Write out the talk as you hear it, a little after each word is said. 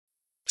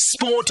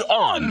Sport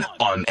on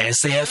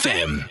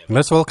SAFM.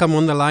 Let's welcome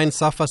on the line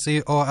SAFA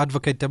CEO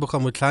Advocate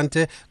Tebogo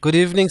Motlanthe. Good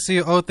evening,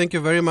 CEO. Thank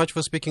you very much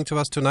for speaking to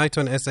us tonight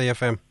on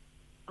SAFM.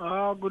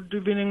 Good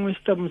evening,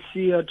 Mr.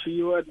 Musia, to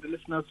you and the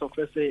listeners of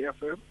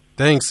SAFM.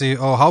 Thanks,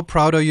 CEO. How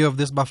proud are you of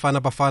this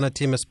Bafana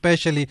team,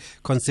 especially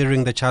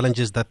considering the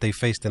challenges that they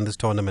faced in this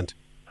tournament?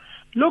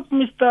 Look,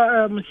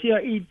 Mr. Musia,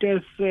 it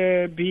has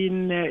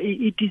been,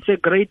 it is a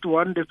great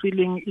one. The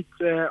feeling is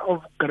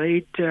of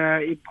great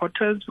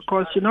importance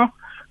because, you know,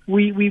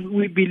 we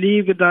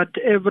believe that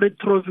every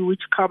trophy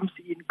which comes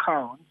in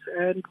counts.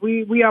 And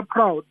we are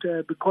proud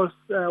because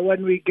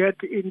when we get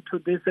into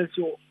this, as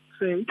you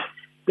say,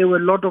 there were a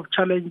lot of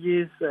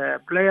challenges,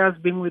 players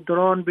being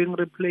withdrawn, being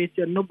replaced,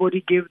 and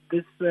nobody gave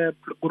this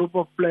group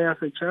of players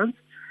a chance.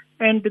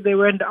 And they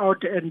went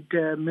out and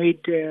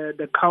made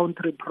the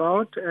country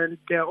proud. And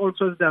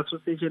also as the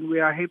association, we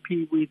are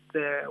happy with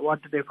what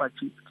they've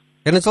achieved.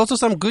 And it's also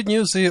some good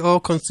news,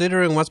 CEO,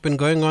 considering what's been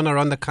going on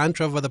around the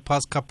country over the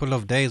past couple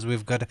of days.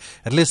 We've got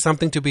at least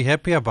something to be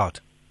happy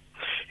about.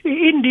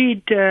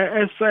 Indeed,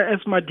 as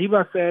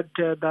Madiba said,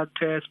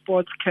 that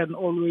sports can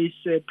always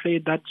play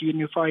that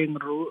unifying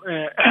role,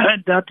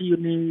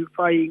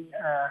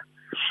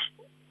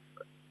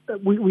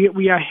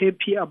 we are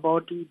happy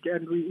about it,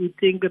 and we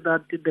think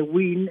that the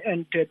win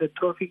and the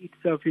trophy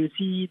itself, you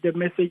see the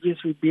messages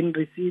we've been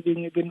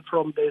receiving even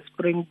from the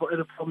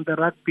from the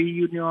rugby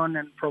union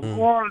and from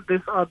all these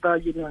other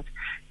unions,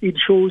 it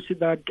shows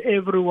that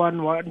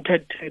everyone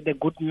wanted the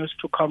good news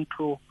to come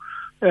true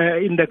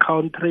in the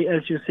country,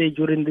 as you say,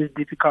 during these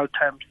difficult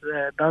times.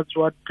 That's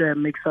what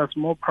makes us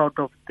more proud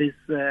of this,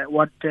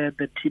 what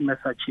the team has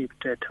achieved,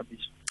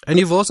 Tabish. And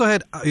you also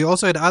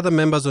had other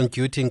members on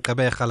duty in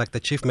Kabeja, like the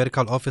Chief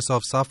Medical Officer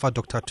of SAFA,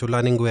 Dr.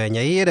 Thulani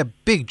Ngwenya. He had a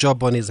big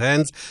job on his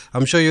hands.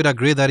 I'm sure you'd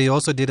agree that he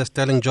also did a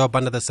sterling job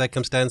under the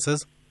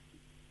circumstances.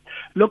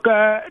 Look,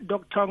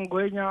 Dr.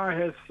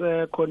 Ngwenya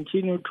has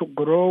continued to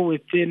grow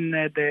within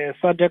the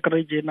SADC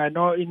region. I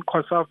know in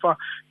COSAFA,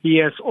 he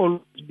has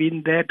always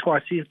been there to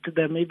assist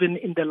them. Even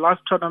in the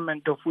last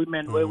tournament of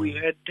women where we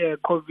had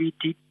COVID,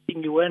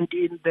 he went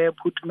in there,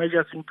 put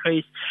measures in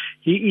place.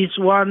 He is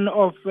one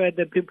of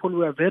the people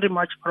we are very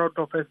much proud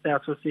of as the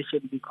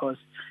association because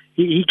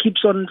he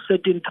keeps on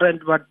setting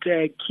trend, but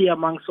key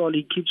amongst all,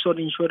 he keeps on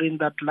ensuring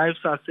that lives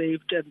are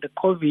saved and the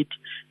COVID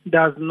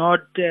does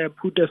not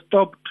put a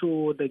stop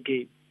to the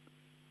game.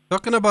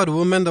 Talking about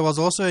women, there was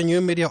also a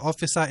new media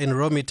officer in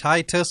Romy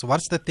Titus.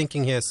 What's the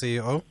thinking here,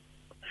 CEO?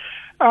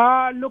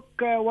 Look,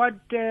 what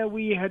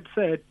we had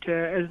said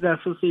as the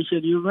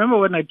association, you remember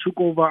when I took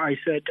over, I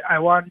said I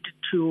want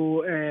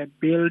to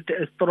build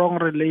strong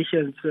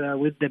relations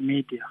with the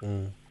media.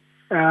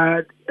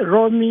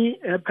 Romy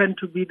happened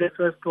to be the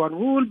first one.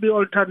 We will be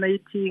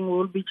alternating, we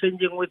will be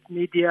changing with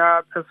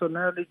media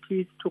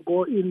personalities to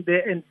go in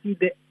there and see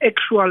the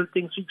actual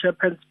things which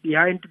happens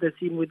behind the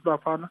scene with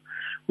Bafana.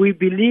 We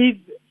believe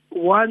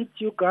once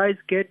you guys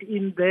get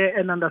in there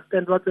and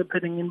understand what's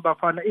happening in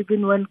Bafana,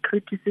 even when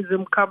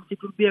criticism comes,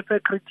 it will be a fair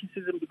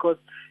criticism because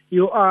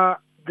you are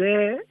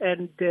there,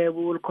 and we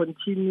will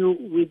continue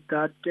with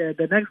that.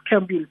 The next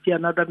camp, you'll see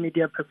another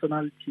media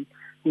personality.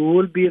 We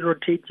will be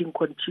rotating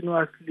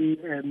continuously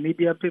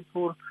media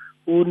people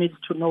who need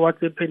to know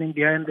what's happening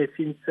behind the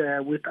scenes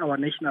with our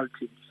national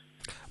teams.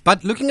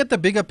 But looking at the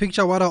bigger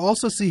picture, what I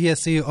also see here,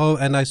 CEO,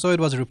 and I saw it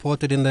was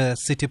reported in the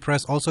City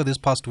Press also this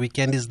past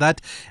weekend, is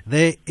that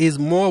there is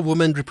more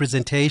women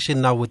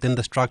representation now within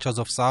the structures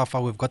of SAFA.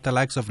 We've got the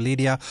likes of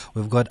Lydia,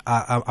 we've got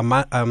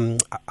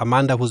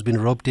Amanda, who's been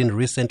roped in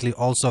recently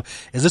also.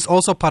 Is this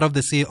also part of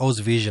the CEO's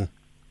vision?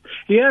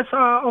 Yes,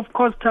 of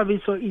course,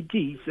 Taviso, it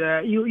is.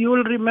 You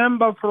will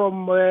remember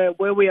from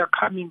where we are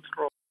coming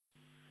from.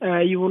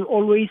 You will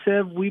always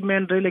have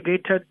women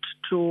relegated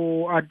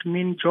to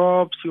admin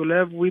jobs. You'll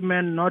have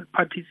women not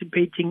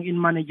participating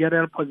in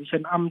managerial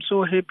position. I'm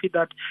so happy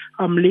that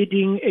I'm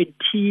leading a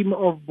team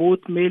of both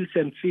males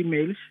and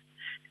females.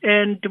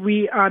 And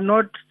we are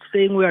not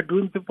saying we are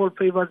doing people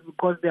favors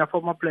because they are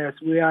former players.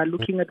 We are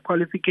looking at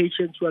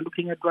qualifications. We are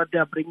looking at what they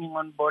are bringing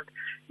on board.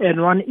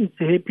 And one is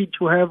happy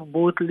to have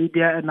both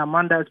Lydia and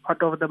Amanda as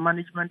part of the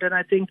management. And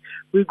I think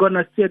we're going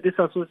to steer this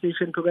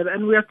association together.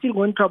 And we are still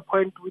going to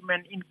appoint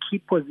women in key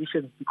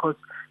positions because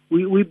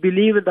we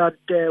believe that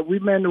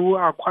women who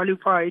are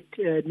qualified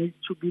need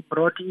to be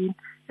brought in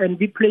and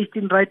be placed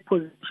in right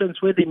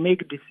positions where they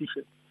make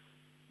decisions.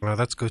 Well,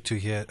 that's good to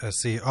hear,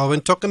 CEO. When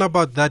talking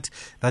about that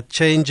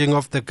changing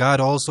of the guard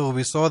also,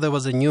 we saw there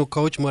was a new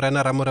coach,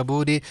 Morena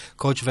Ramurabudi.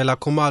 Coach Vela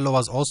Kumalo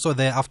was also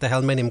there after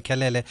Helmen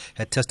Mkelele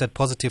had tested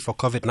positive for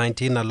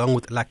COVID-19 along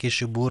with Lucky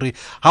Shuburi.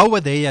 How were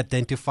they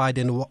identified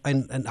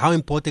and how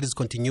important is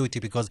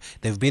continuity because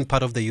they've been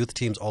part of the youth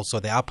teams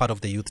also? They are part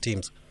of the youth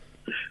teams.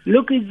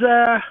 Look, we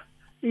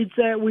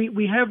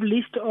have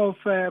list of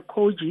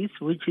coaches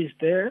which is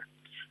there.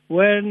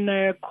 When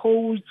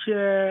Coach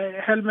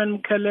Helmen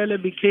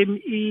Mkelele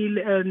became ill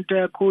and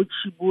Coach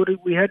Shiburi,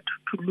 we had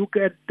to look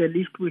at the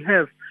list we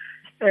have.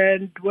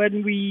 And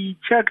when we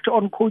checked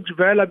on Coach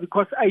Vela,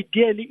 because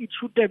ideally it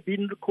should have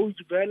been Coach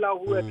Vela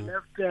who had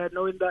left,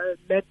 knowing that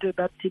let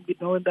that team be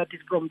knowing that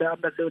it's from the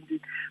under-17,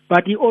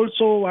 but he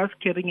also was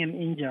carrying an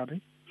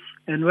injury.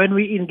 And when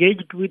we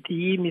engaged with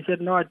him, he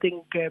said, "No, I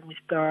think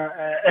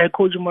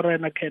Coach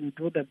Morena can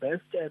do the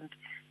best, and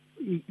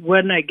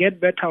when I get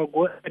better, I'll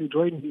go and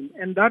join him."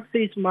 And that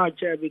says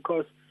much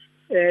because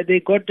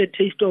they got a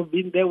taste of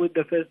being there with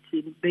the first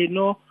team. They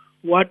know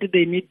what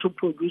they need to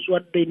produce,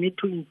 what they need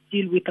to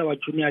instill with our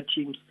junior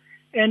teams.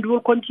 And we'll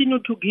continue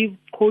to give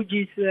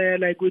coaches,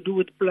 like we do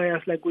with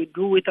players, like we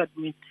do with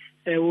admin.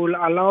 We'll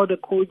allow the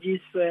coaches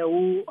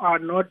who are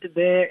not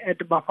there at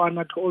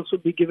Bafana to also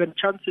be given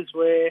chances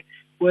where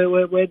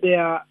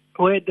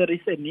there is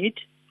a need.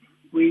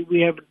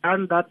 We have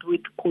done that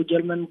with Coach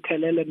Elman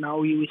Kelele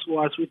now. He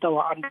was with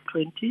our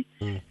under-20,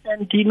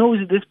 and he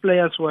knows this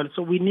players well.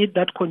 So we need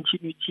that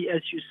continuity,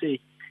 as you say.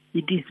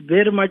 It is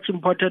very much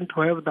important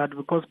to have that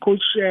because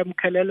Coach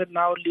Kelele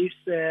now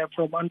lives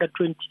from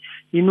under-20.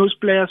 He knows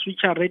players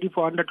which are ready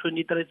for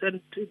under-23, and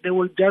there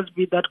will just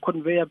be that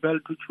conveyor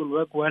belt which will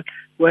work well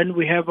when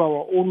we have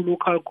our own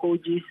local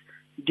coaches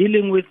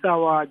dealing with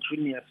our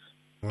juniors.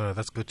 Well,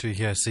 that's good to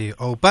hear,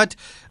 CEO. But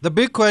the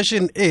big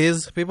question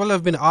is, people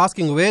have been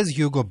asking, where's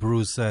Hugo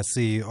Broos,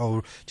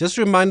 CEO? Just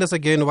remind us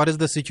again, what is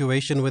the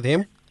situation with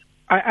him?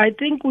 I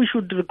think we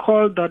should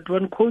recall that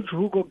when Coach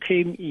Hugo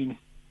came in,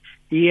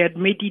 he had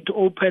made it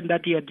open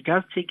that he had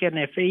just taken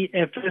a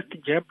first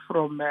jab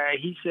from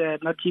his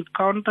native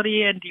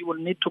country, and he will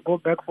need to go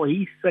back for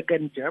his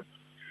second jab.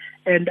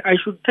 And I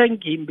should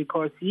thank him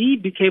because he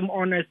became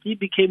honest, he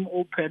became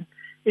open.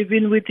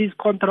 Even with his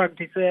contract,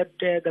 he said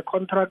the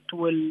contract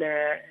will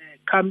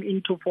come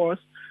into force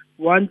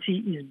once he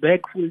is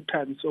back full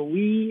time. So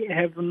we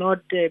have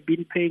not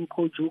been paying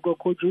Coach Hugo.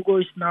 Coach Hugo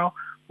is now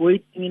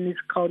waiting in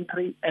his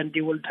country, and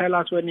he will tell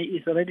us when he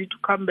is ready to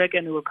come back,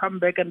 and he will come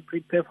back and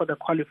prepare for the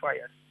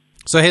qualifiers.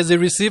 So has he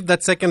received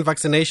that second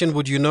vaccination,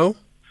 would you know?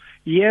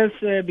 Yes,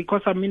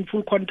 because I'm in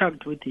full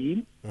contact with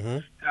him.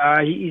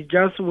 He is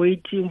just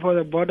waiting for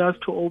the borders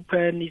to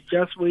open. He's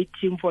just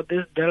waiting for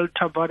this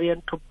Delta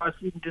variant to pass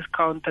in this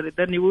country.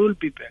 Then he will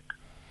be back.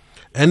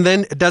 And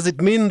then does it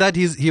mean that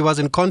he was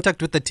in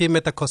contact with the team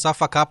at the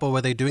COSAFA Cup, or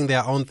were they doing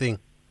their own thing?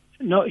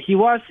 No, he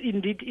was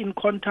indeed in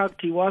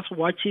contact. He was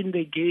watching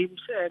the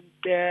games,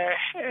 and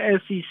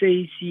as he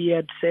says, he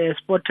had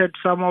spotted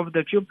some of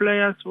the few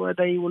players.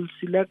 Whether he will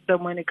select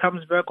them when he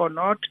comes back or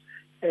not,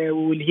 we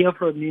will hear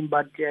from him.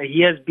 But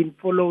he has been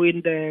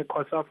following the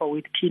COSAFA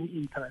with keen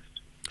interest.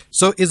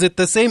 So is it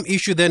the same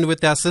issue then with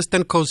the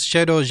assistant coach,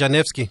 Shedo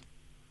Janevsky?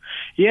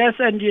 Yes,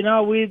 and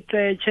with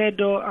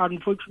Chedo,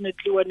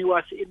 unfortunately, when he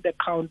was in the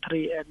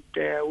country,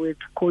 and with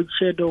Coach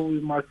Chedo, we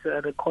must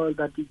recall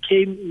that he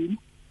came in.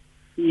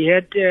 He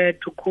had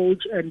to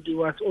coach, and he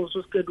was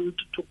also scheduled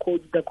to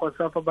coach the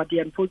COSAFA, but he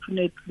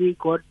unfortunately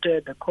got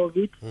the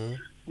COVID,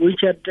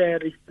 which had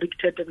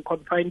restricted and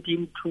confined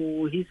him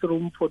to his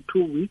room for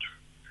 2 weeks.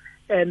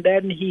 And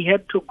then he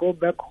had to go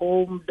back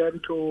home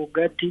then to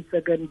get his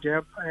second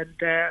jab.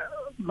 And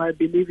my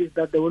belief is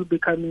that they will be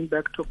coming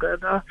back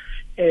together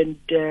and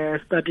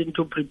starting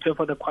to prepare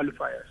for the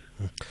qualifiers.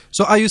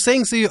 So are you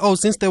saying, CEO,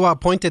 since they were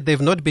appointed, they've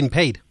not been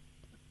paid?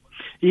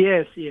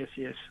 Yes.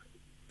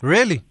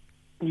 Really?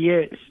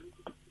 Yes.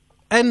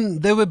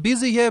 And they were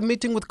busy here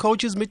meeting with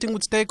coaches, meeting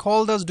with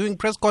stakeholders, doing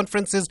press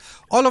conferences,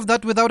 all of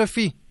that without a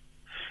fee?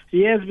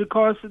 Yes,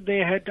 because they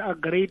had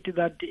agreed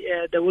that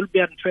they will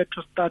be unfair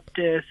to start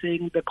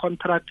saying the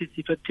contract is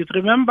effective.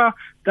 Remember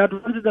that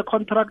once the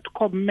contract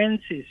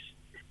commences,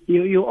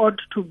 you ought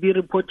to be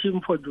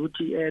reporting for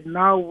duty. And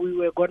now we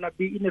were going to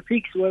be in a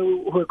fix where we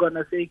were going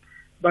to say,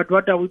 but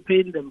what are we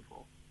paying them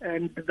for?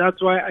 And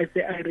that's why I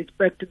say I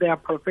respect their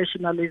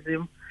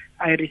professionalism.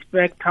 I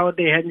respect how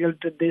they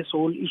handled this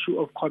whole issue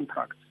of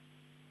contracts.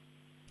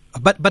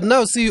 But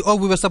now, CEO,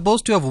 we were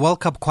supposed to have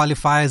World Cup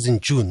qualifiers in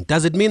June.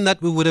 Does it mean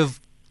that we would have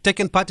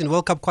taken part in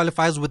World Cup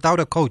qualifiers without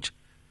a coach?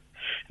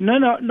 No,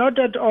 not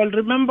at all.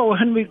 Remember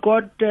when we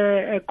got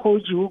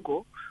Coach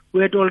Hugo,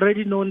 we had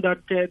already known that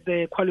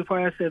the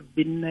qualifiers have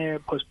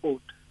been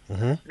postponed.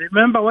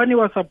 Remember when he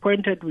was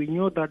appointed, we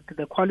knew that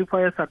the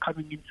qualifiers are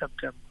coming in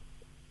September.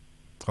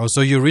 Oh,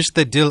 so you reached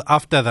the deal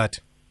after that?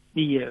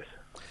 Yes.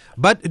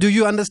 But do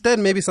you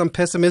understand maybe some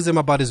pessimism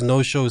about his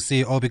no-show,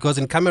 CEO? Because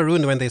in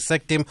Cameroon, when they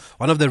sacked him,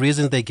 one of the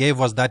reasons they gave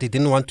was that he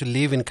didn't want to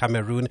live in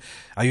Cameroon.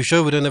 Are you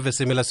sure we don't have a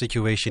similar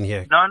situation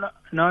here?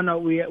 No,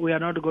 we are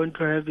not going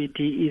to have it.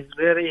 He is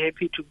very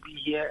happy to be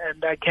here,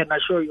 and I can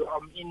assure you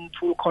I'm in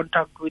full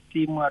contact with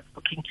him. We're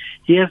talking.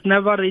 He has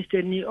never raised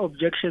any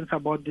objections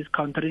about this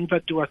country. In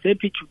fact, he was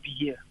happy to be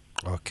here.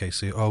 Okay,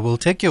 so we'll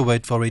take your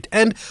word for it.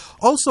 And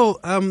also,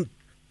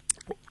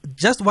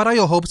 just what are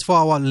your hopes for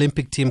our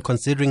Olympic team,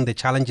 considering the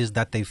challenges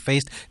that they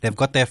faced? They've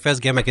got their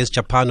first game against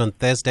Japan on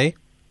Thursday.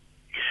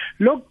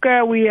 Look,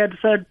 we had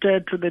said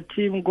to the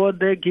team, go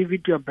there, give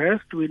it your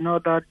best. We know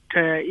that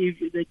if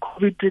the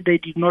COVID, they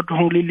did not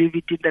only leave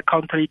it in the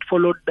country, it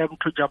followed them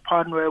to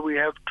Japan, where we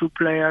have 2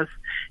 players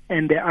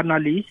and the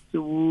analysts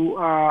who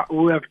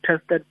have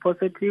tested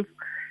positive.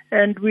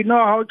 And we know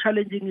how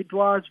challenging it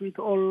was with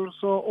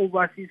also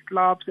overseas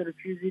clubs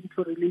refusing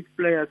to release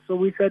players. So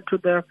we said to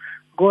them,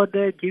 go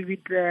there, give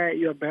it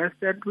your best.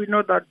 And we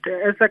know that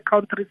as a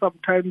country,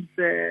 sometimes,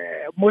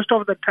 most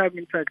of the time,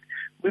 in fact,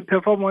 we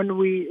perform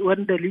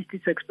when the least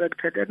is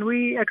expected. And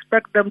we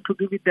expect them to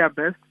give it their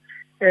best.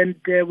 And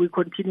we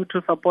continue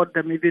to support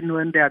them even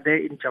when they are there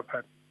in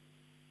Japan.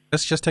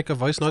 Let's just take a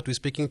voice note. We're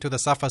speaking to the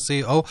SAFA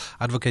CEO,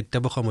 Advocate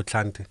Tebogo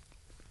Motlanthe.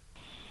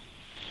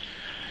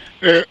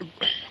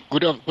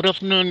 Good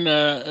afternoon.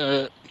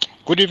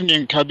 Good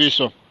evening,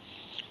 Thabiso.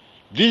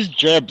 These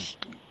jabs,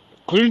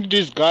 couldn't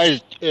these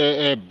guys,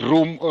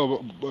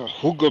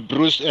 Hugo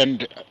Bruce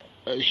and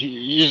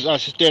his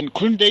assistant,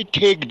 couldn't they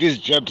take these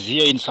jabs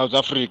here in South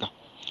Africa?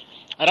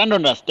 I don't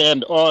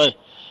understand. Or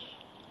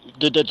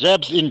the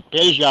jabs in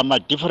Belgium are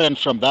different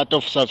from that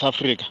of South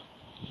Africa.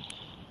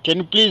 Can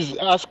you please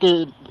ask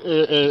the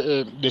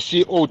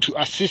CEO to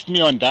assist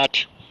me on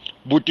that?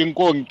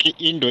 Butinko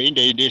in the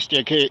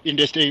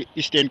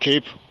Eastern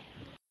Cape.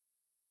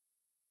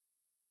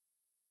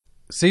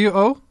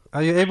 CEO,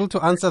 are you able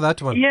to answer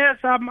that one? Yes,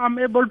 I'm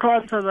able to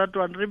answer that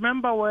one.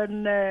 Remember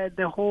when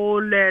the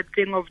whole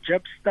thing of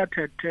jabs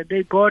started,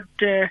 they got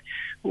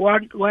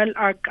one. Well,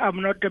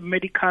 I'm not a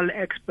medical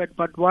expert,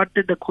 but what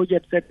the coach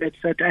had said,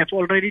 I've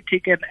already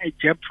taken a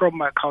jab from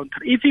my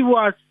counter. If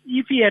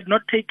he had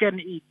not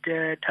taken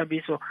it,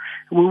 Thabiso,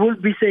 we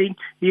would be saying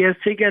he has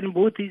taken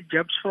both his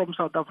jabs from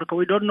South Africa.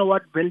 We don't know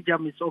what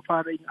Belgium is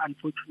offering,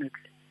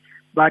 unfortunately.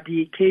 But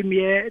they came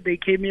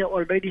here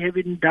already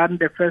having done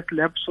the first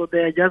lap, so they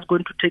are just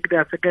going to take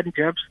their second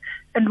jabs,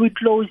 and we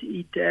close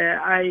it.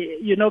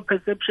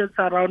 Perceptions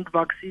around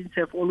vaccines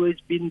have always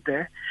been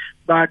there,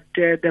 but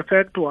the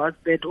fact was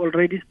they'd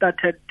already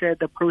started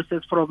the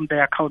process from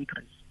their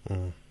countries.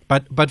 Mm.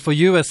 But for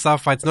you as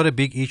SAFA, it's not a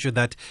big issue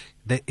that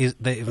he's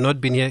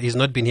not been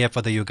here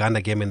for the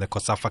Uganda game in the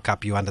COSAFA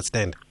Cup. You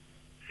understand?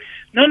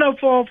 No,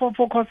 for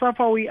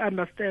COSAFA we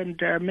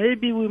understand.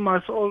 Maybe we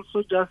must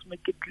also just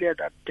make it clear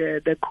that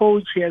the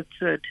coach has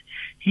said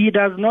he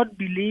does not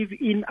believe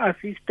in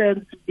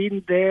assistants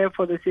being there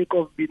for the sake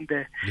of being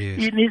there.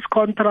 Yes. In his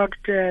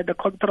contract, the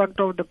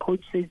contract of the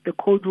coach says the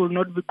coach will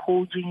not be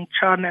coaching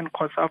Chan and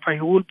COSAFA.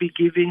 He will be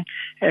giving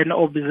and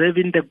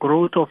observing the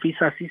growth of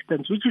his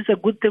assistants, which is a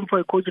good thing for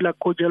a coach like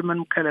Coach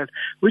Helman Mkhitaryan,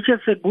 which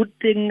is a good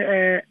thing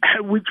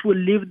which will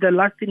leave the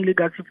lasting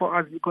legacy for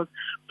us, because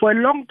for a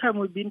long time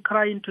we've been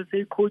crying to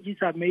say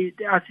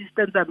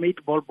assistants are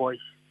made ball boys.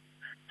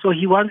 So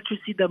he wants to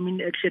see them in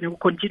action. He will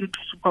continue to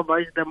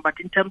supervise them, but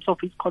in terms of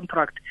his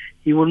contract,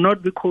 he will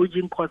not be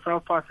coaching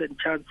COSAFAs and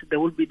Chance. They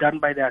will be done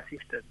by the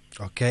assistants.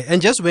 Okay.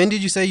 And just when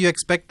did you say you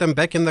expect them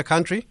back in the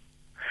country?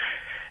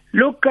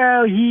 Look,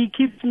 he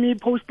keeps me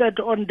posted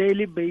on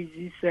daily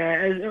basis.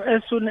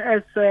 As soon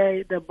as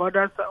the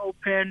borders are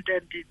opened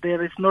and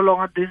there is no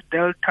longer this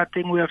Delta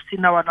thing, we have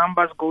seen our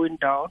numbers going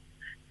down.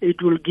 It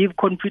will give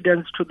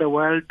confidence to the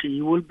world.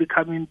 He will be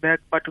coming back,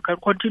 but you can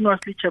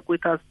continuously check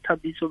with us,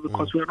 Thabiso,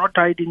 because we are not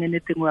hiding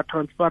anything. We are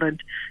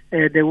transparent.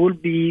 They will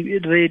be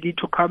ready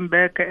to come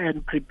back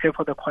and prepare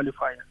for the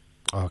qualifiers.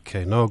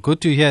 Okay, no,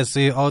 good to hear,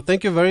 CEO.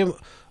 Thank you very much.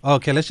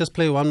 Okay, let's just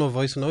play one more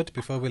voice note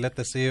before we let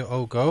the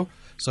CEO go.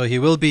 So he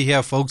will be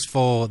here, folks,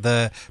 for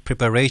the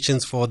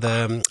preparations for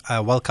the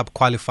World Cup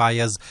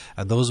qualifiers.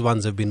 Those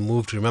ones have been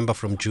moved, remember,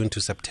 from June to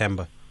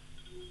September.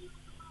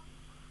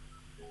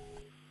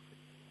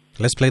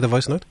 Let's play the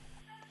voice note.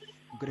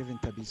 Good evening,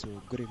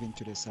 Thabiso. Good evening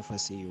to the SAFA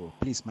CEO.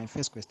 Please, my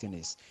first question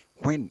is,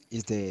 when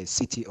is the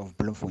city of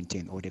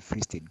Bloemfontein or the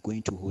Free State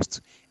going to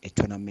host a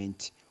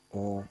tournament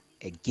or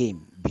a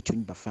game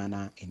between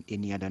Bafana and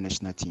any other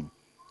national team?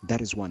 That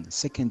is one.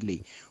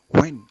 Secondly,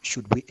 when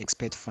should we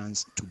expect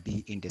fans to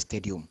be in the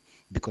stadium?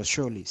 Because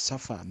surely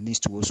SAFA needs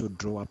to also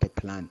draw up a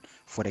plan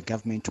for the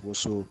government to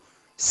also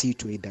see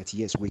to it that,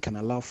 yes, we can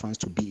allow fans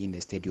to be in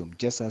the stadium,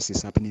 just as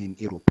is happening in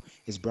Europe.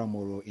 It's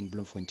Bramoro in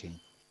Bloemfontein.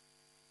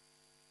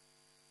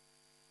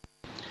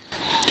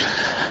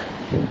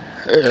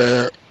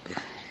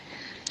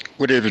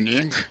 Good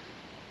evening.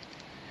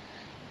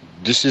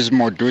 This is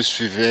Modus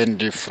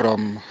Vivendi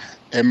from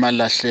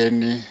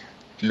Emalahleni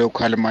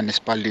local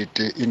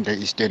municipality in the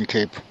Eastern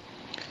Cape.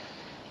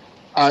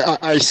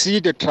 I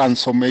see the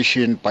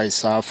transformation by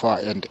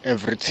SAFA and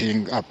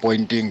everything,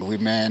 appointing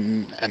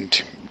women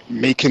and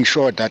making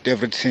sure that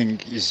everything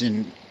is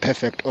in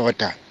perfect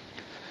order.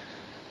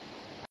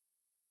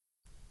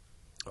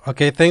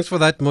 Okay, thanks for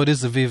that,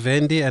 Modus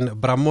Vivendi. And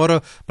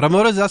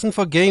Bramoro is asking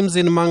for games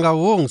in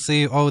Mangaung.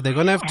 They're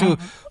going to have to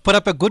put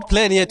up a good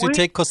plan here to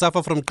take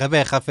COSAFA from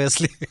Gqeberha,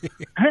 firstly.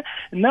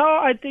 No,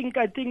 I think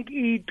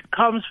it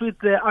comes with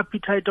the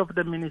appetite of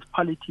the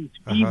municipalities.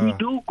 We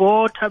do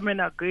go time and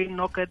again,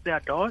 knock at their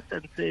doors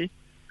and say,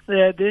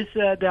 there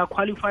are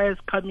qualifiers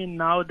coming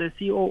now. The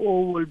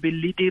COO will be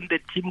leading the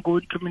team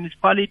going to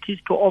municipalities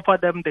to offer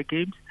them the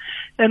games.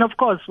 And of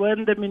course,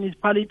 when the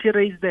municipality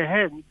raise their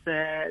hands,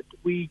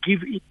 we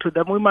give it to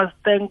them. We must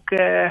thank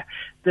the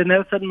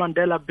Nelson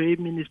Mandela Bay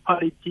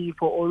municipality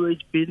for always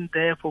being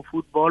there for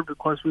football,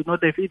 because we know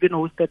they've even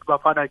hosted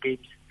Bafana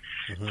games.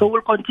 So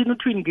we'll continue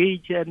to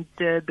engage, and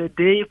the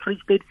day Free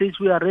State says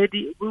we are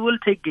ready, we will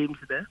take games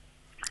there.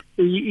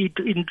 It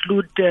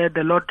include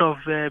the lot of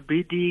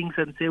biddings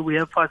and say we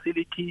have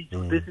facilities.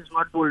 This is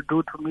what we'll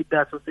do to meet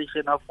the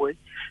association halfway,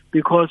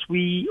 because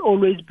we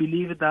always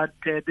believe that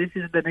this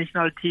is the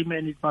national team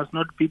and it must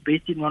not be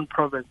based in one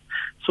province.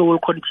 So we'll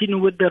continue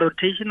with the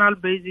rotational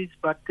basis,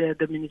 but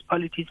the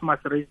municipalities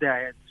must raise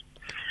their hands.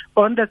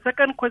 On the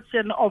second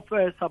question of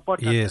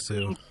support, yes,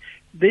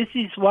 this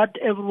is what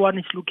everyone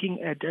is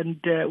looking at, and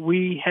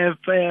we have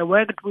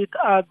worked with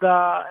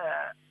other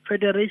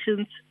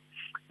federations.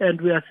 And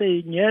we are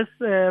saying, yes,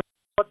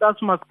 supporters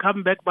must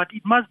come back, but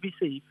it must be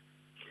safe.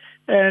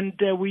 And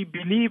we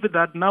believe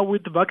that now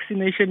with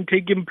vaccination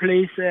taking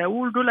place,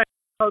 we'll do like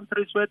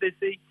countries where they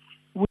say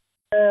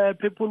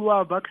people who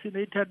are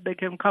vaccinated, they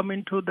can come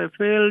into the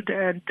field,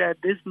 and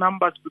these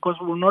numbers, because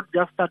we will not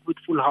just start with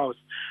full house.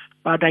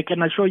 But I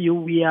can assure you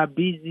we are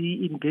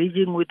busy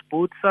engaging with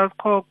both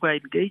SASCOC, we're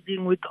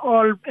engaging with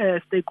all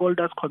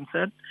stakeholders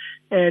concerned,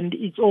 and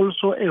it's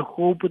also a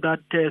hope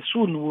that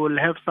soon we'll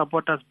have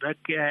supporters back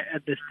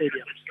at the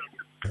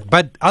stadiums.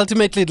 But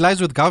ultimately it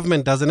lies with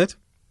government, doesn't it?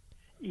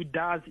 It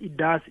does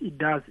indeed,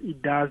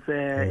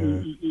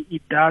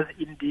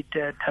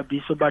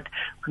 Tabiso. But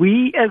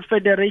we as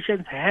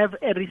federations have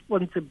a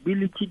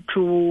responsibility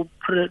to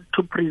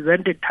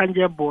present a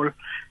tangible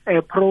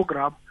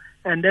program.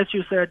 And as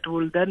you said,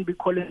 we'll then be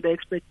calling the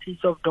expertise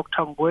of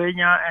Dr.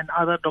 Ngwenya and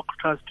other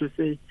doctors to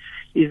say,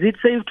 is it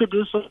safe to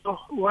do so?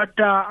 What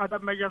are other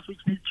measures which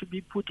need to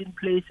be put in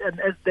place? And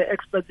as the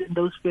experts in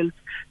those fields,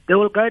 they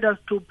will guide us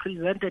to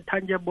present a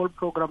tangible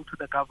program to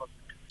the government.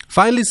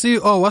 Finally,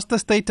 CEO, what's the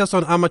status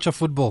on amateur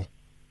football?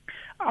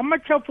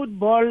 Amateur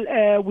football,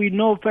 we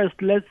know first,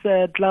 let's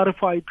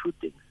clarify two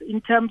things.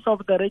 In terms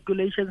of the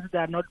regulations, they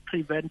are not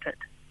prevented.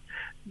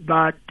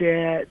 But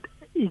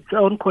it's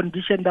on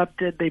condition that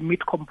they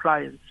meet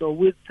compliance. So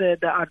with the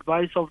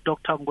advice of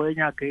Dr.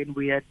 Ngwenya again,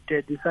 we had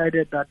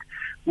decided that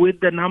with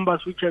the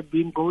numbers which have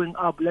been going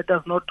up, let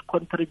us not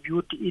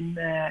contribute in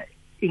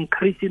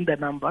increasing the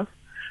numbers.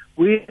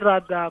 We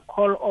rather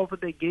call off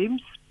the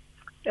games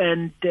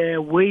and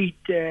wait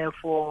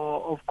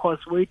for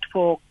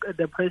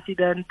the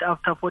president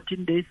after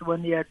 14 days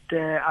when he had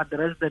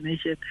addressed the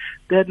nation.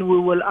 Then we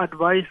will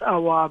advise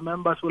our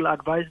members, will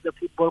advise the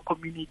football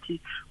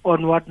community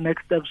on what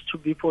next steps to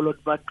be followed.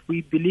 But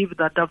we believe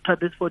that after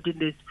these 14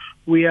 days,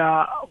 we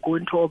are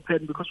going to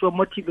open, because we're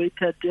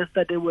motivated.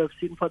 Yesterday we have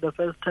seen for the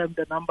first time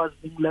the numbers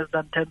being less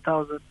than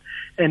 10,000.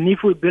 And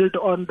if we build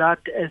on that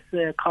as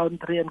a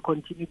country and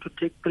continue to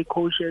take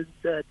precautions,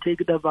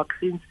 take the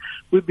vaccines,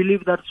 we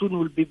believe that soon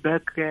we'll be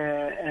back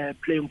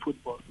playing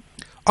football.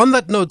 On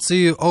that note,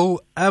 CEO,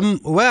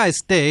 where I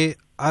stay,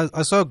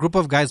 I saw a group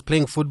of guys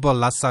playing football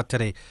last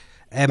Saturday.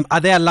 Are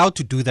they allowed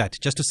to do that,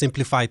 just to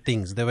simplify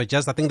things? I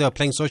think they were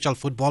playing social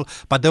football,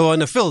 but they were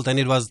on a field and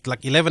it was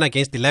like 11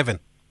 against 11.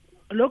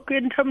 Look,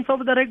 in terms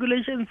of the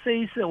regulation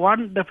says,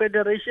 one, the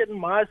federation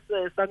must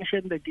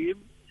sanction the game.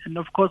 And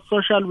of course,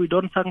 social, we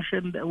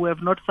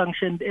have not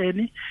sanctioned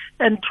any.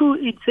 And two,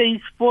 it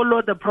says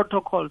follow the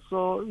protocol.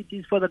 So it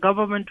is for the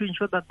government to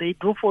ensure that they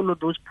do follow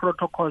those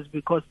protocols,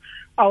 because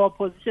our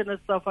position as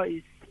SAFA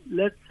is,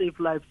 let's save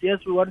lives. Yes,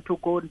 we want to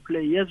go and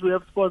play. Yes, we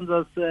have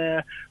sponsors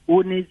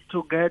who need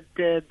to get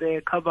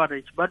the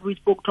coverage. But we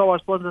spoke to our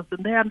sponsors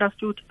and they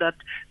understood that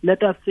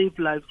let us save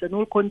lives. And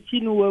we'll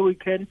continue where we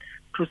can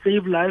to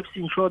save lives,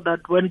 ensure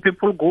that when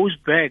people goes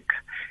back,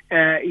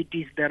 it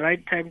is the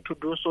right time to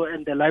do so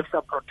and the lives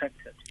are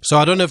protected. So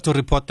I don't have to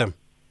report them?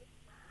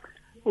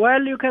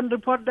 Well, you can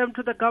report them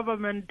to the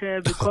government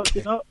because,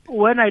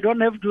 when I don't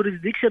have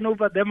jurisdiction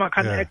over them, I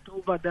can't act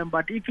over them.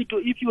 But if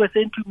you were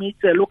saying to me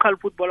it's a local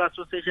football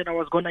association, I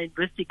was going to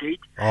investigate.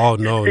 Oh,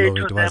 no,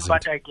 it wasn't.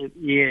 But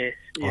yes.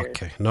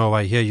 Okay. No,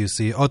 I hear you,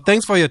 see. Oh,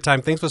 thanks for your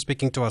time. Thanks for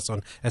speaking to us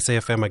on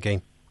SAFM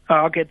again.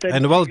 Okay,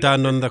 and well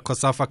done on the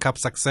COSAFA Cup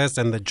success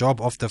and the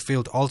job off the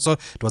field also.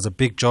 It was a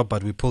big job,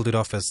 but we pulled it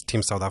off as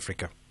Team South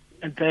Africa.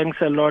 And thanks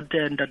a lot,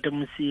 Dr.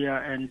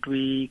 Musia, and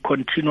we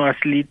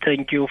continuously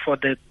thank you for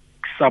the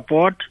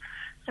support.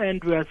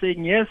 And we are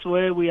saying, yes,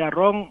 where we are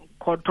wrong,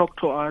 talk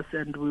to us,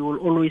 and we will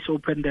always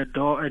open the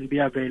door and be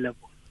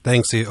available.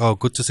 Thanks. Oh,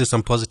 good to see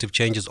some positive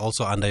changes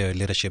also under your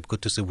leadership.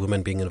 Good to see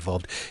women being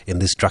involved in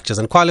these structures,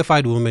 and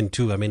qualified women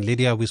too. I mean,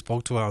 Lydia, we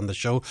spoke to her on the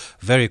show,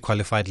 very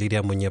qualified,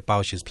 Lydia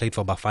Munyepao. She's played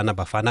for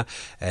Bafana,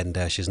 and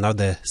she's now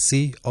the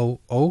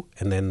COO.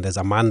 And then there's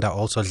Amanda,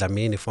 also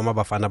Dlamini, former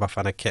Bafana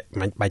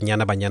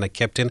Banyana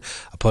captain.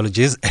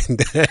 Apologies. And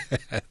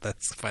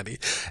that's funny.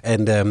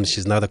 And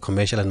she's now the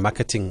commercial and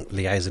marketing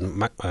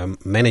liaison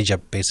manager,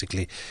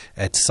 basically,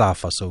 at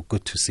SAFA. So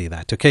good to see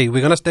that. Okay, we're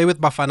going to stay with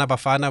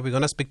Bafana. We're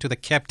going to speak to the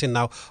captain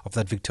now of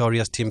that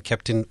victorious team,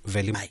 Captain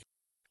Velimo.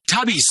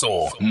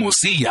 Thabiso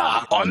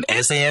Mosia on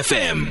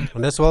SAFM.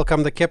 And let's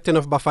welcome the captain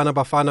of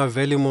Bafana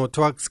Velimo,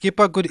 Twag.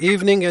 Skipper, good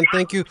evening, and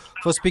thank you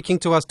for speaking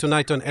to us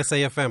tonight on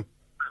SAFM.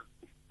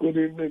 Good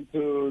evening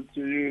to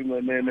you, my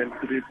man, and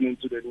good evening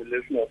to the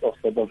listeners of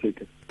South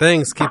Africa.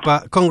 Thanks,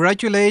 Skipper.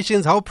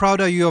 Congratulations. How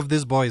proud are you of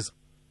these boys?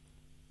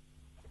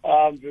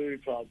 I'm very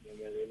proud,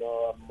 man.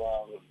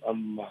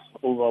 I'm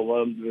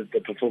overwhelmed with the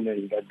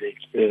performance that they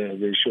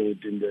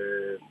showed in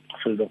the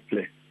field of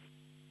play.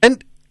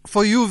 And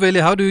for you, Veli,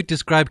 how do you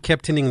describe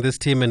captaining this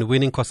team and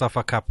winning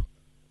COSAFA Cup?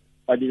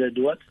 How did I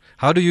do what?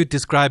 How do you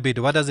describe it?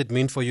 What does it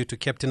mean for you to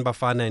captain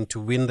Bafana and to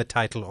win the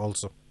title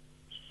also?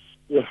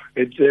 Yeah,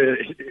 it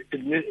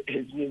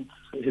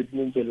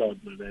means a lot,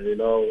 man.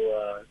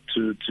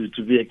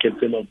 To be a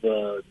captain of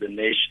the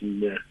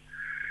nation,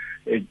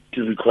 it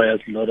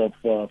requires a lot of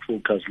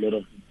focus, a lot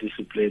of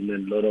discipline,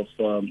 and a lot of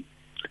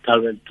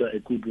talent, a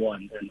good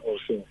one, and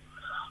also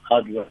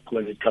hard work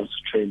when it comes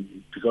to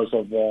training. Because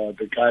of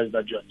the guys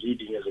that you are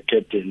leading as a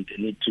captain,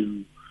 they need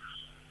to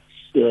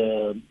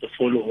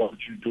follow what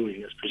you're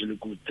doing, especially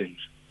good things.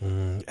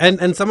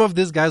 And some of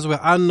these guys were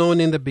unknown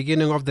in the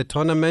beginning of the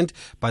tournament,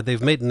 but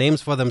they've made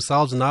names for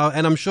themselves now.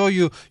 And I'm sure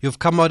you've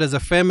come out as a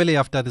family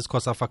after this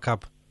COSAFA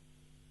Cup.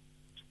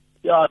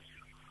 Yeah.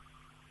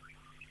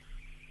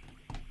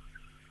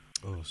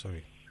 Oh,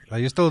 sorry. Are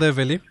you still there,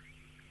 Veli?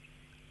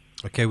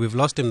 Okay, we've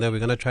lost him there. We're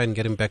going to try and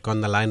get him back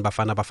on the line.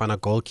 Bafana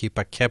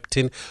goalkeeper,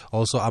 captain,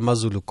 also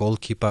Amazulu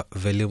goalkeeper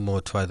Veli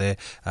Motwa there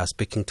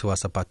speaking to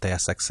us about their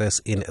success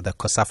in the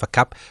COSAFA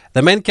Cup.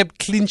 The man kept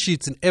clean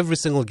sheets in every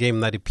single game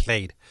that he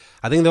played.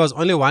 I think there was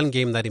only one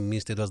game that he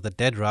missed. It was the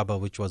dead rubber,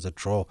 which was a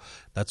draw.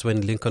 That's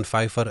when Lincoln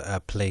Pfeiffer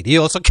played. He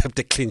also kept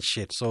a clean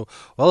sheet. So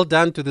well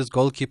done to these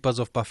goalkeepers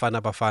of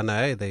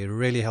Bafana. They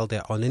really held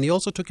their own. And he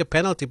also took a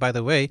penalty, by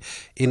the way,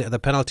 in the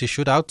penalty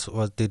shootout.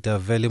 Did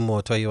Veli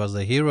Motwa. He was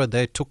the hero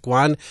there. Took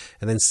one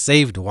and then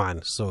saved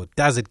one. So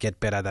does it get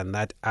better than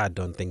that? I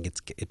don't think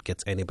it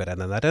gets any better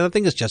than that. And I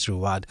think it's just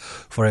reward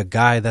for a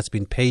guy that's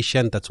been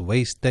patient, that's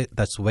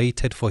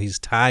waited for his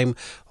time,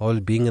 all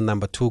being a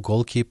number 2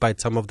 goalkeeper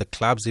at some of the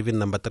clubs, even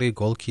number 3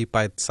 goalkeeper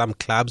at some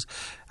clubs.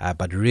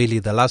 But really,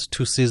 the last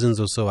 2 seasons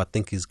or so, I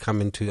think he's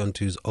coming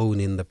onto his own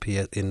in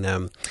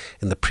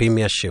the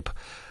Premiership.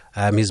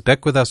 He's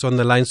back with us on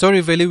the line. Sorry,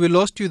 Veli, we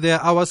lost you there.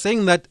 I was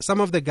saying that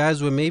some of the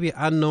guys were maybe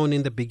unknown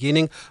in the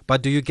beginning,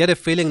 but do you get a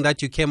feeling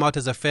that you came out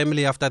as a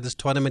family after this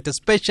tournament,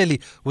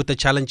 especially with the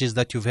challenges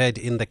that you've had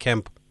in the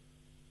camp?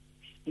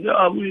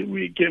 Yeah,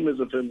 we came as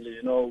a family.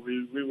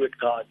 We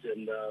worked hard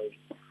and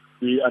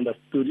we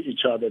understood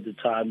each other at the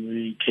time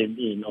we came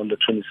in on the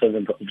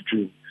 27th of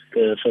June,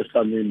 the first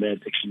time we met,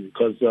 actually,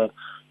 because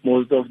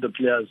most of the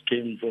players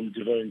came from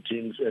different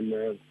teams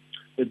and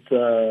it's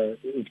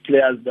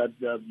players that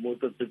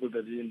most of the people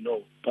that didn't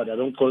know, but I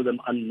don't call them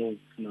unknown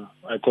now.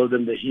 I call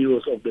them the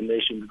heroes of the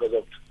nation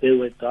because they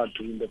worked hard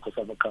to win the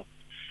COSAFA Cup.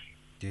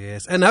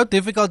 Yes, and how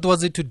difficult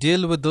was it to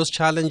deal with those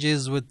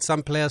challenges with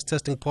some players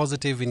testing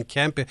positive in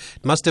camp? It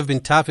must have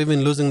been tough,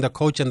 even losing the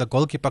coach and the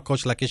goalkeeper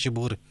coach like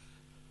Ishiburi.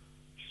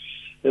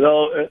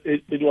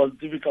 It was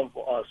difficult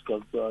for us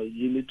because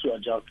you need to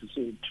adjust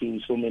to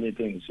so many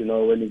things.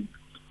 When it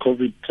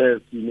COVID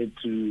test, you need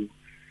to.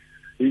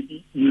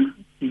 You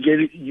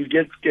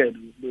get scared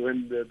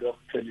when the doctor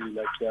tell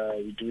you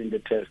you're doing the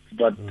test,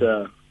 but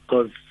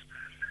because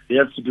you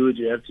have to do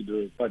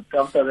it. But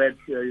after that,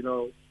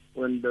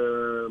 when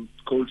the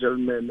Coach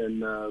Hellman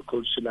and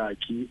Coach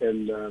Shinaki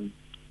and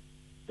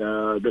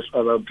this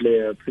other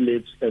player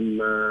Phillips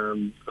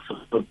and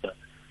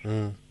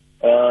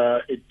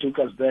it took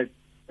us back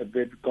a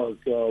bit because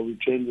we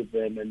trained with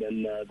them and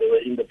then they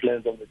were in the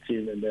plans of the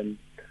team and then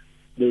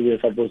they were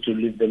supposed to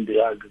leave them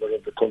behind because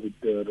of the COVID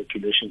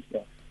regulations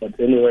stuff. But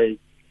anyway,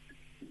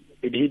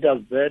 it hit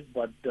us bad,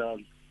 but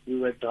we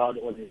worked hard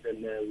on it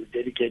and we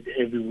dedicated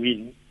every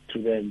win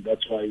to them.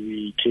 That's why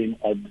we came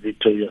out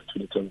victorious to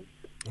the tournament.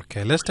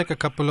 Okay, let's take a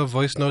couple of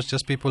voice notes.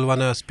 Just people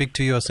want to speak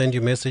to you or send you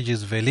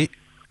messages, Veli.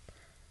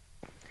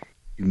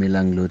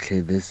 Dumelang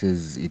Lotle, this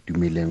is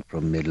Dumelang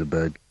from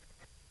Middleburg.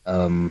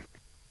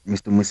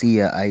 Mr.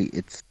 Musia,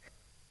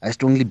 I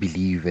strongly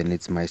believe, and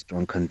it's my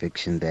strong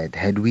conviction, that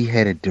had we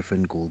had a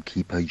different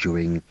goalkeeper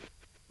during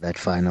that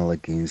final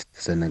against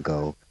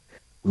Senegal,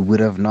 we would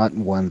have not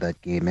won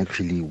that game.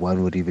 Actually,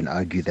 one would even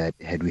argue that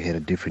had we had a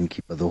different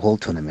keeper the whole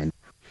tournament,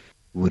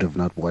 we would have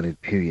not won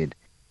it, period.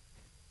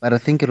 But I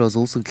think it was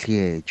also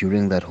clear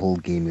during that whole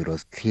game, it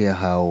was clear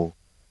how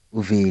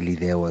Uveli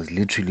there was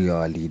literally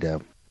our leader,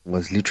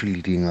 was literally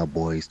leading our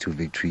boys to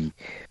victory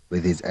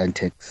with his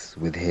antics,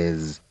 with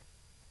his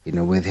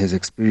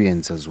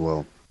experience as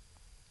well.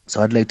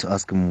 So I'd like to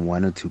ask him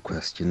 1 or 2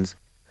 questions.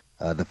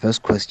 The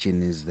first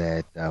question is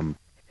that,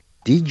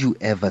 did you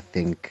ever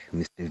think,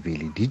 Mr.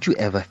 Veli,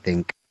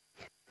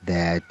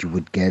 that you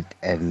would get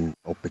an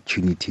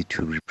opportunity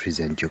to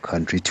represent your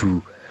country,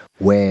 to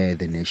wear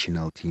the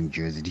national team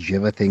jersey? Did you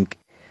ever think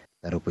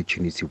that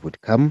opportunity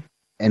would come?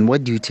 And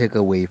what do you take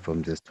away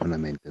from this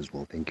tournament as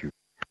well? Thank you.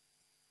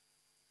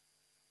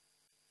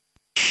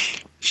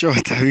 Sure,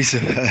 Thabiso.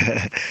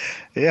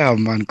 Yeah,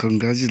 man,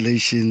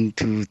 congratulations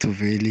to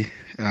Veli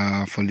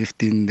for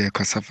lifting the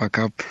COSAFA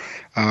Cup.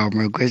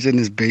 My question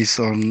is based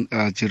on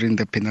during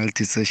the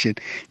penalty session,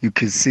 you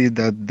could see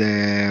that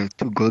the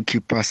two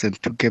goalkeepers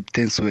and two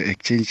captains were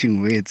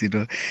exchanging words,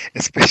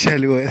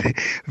 especially when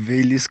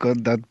Veli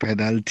scored that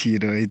penalty,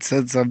 it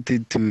said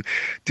something to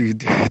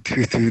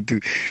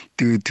the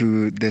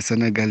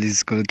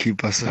Senegalese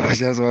goalkeeper. So I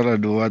just want to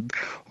know what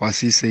was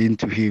he saying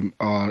to him,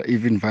 or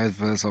even vice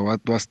versa.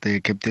 What was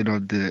the captain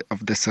of the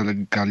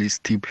Senegalese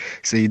team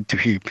saying to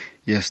him?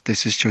 Yes,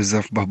 this is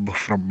Joseph Babu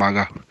from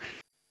Baga.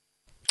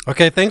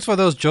 Okay, thanks for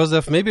those,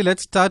 Joseph. Maybe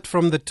let's start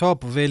from the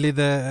top. Veli,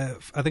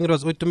 I think it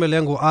was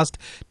Utumeleng who asked,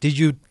 did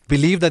you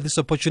believe that this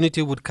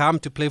opportunity would come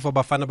to play for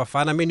Bafana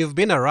Bafana? I mean, you've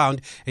been around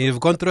and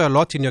you've gone through a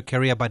lot in your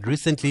career, but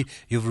recently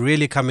you've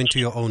really come into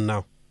your own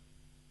now.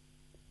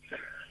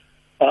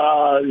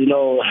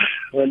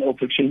 When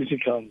opportunity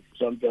comes,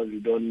 sometimes you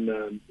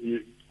don't.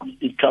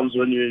 It comes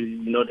when you're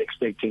not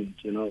expecting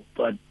it,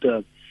 But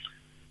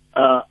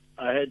I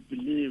had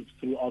believed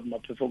throughout my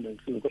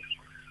performance.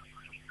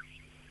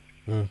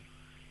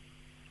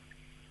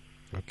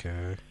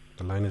 Okay,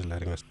 the line is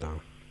letting us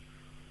down.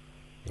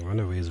 I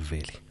wonder where's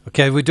Veli.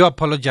 Okay, we do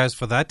apologize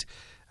for that,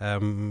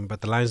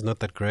 but the line's not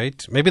that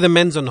great. Maybe the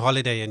man's on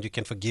holiday and you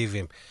can forgive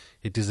him.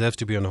 He deserves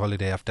to be on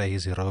holiday after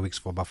his heroics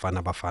for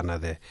Bafana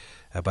there.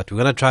 But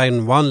we're going to try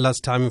one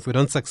last time. If we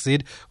don't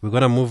succeed, we're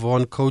going to move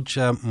on. Coach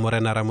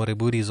Morena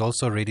Ramorebudi is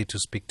also ready to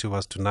speak to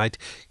us tonight.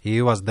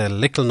 He was the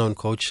little-known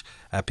coach.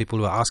 People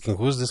were asking,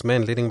 who's this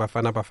man leading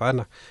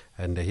Bafana?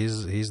 And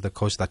he's the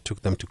coach that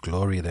took them to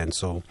glory then.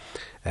 So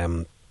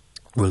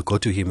we'll go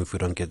to him if we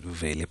don't get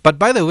Veli. But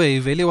by the way,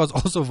 Veli was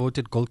also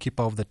voted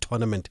goalkeeper of the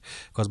tournament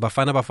because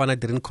Bafana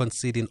didn't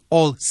concede in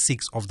all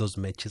 6 of those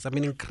matches. I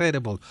mean,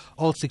 incredible.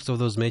 All 6 of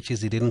those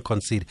matches, he didn't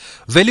concede.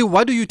 Veli,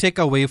 what do you take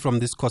away from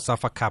this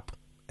COSAFA Cup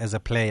as a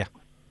player?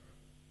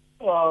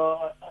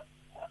 What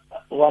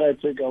I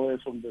take away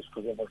from this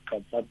COSAFA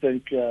Cup, I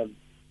think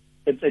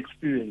it's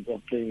experience of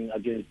playing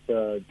against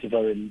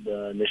different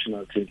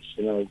national teams,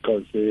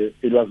 because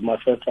it was my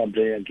first time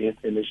playing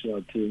against a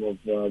national team of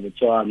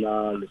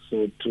Botswana,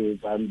 Lesotho,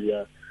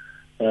 Zambia,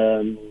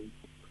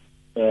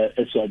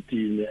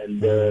 Eswatini,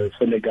 and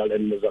Senegal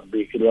and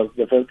Mozambique. It was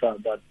the first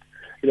time, but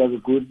it was a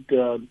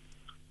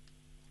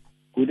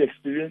good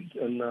experience,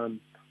 and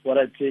what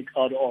I take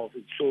out of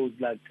it shows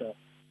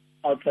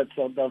outside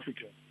South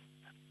Africa,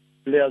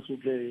 players who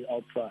play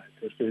outside,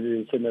 especially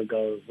in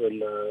Senegal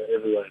and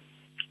everywhere.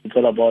 It's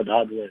all about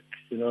hard work.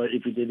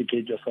 If you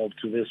dedicate yourself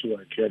to this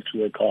work, you have to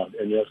work hard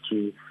and you have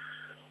to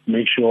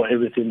make sure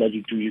everything that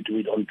you do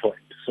it on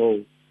point.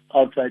 So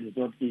outside is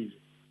not easy.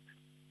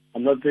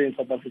 I'm not saying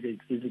South Africa is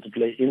easy to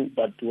play in,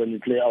 but when you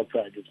play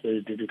outside, it's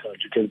very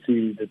difficult. You can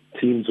see the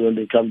teams when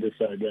they come this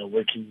side, they're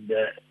working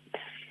their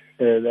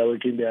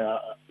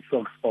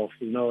socks off.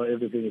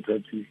 Everything is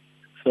happy.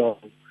 So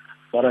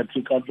what I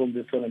took out from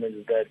this tournament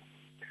is that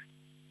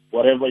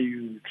whatever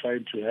you try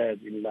to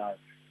have in life,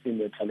 in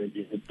the challenge,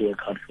 you have to work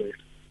hard for it.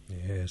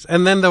 Yes.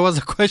 And then there was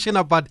a question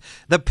about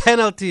the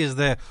penalties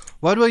there.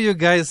 What were you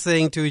guys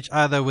saying to each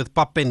other with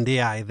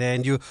Papendiai there?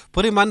 And you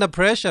put him under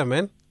pressure,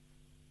 man.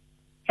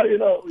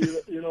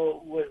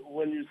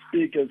 When you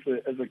speak as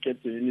a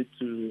captain, you need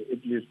to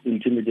at least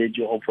intimidate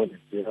your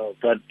opponent,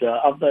 But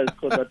after I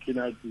scored that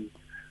penalty,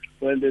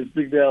 when they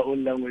speak their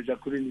own language, I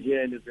couldn't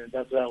hear anything.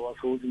 That's why I was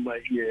holding my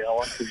ear. I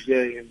wanted to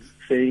hear him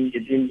saying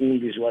it in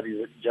English, what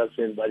he just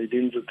said, but he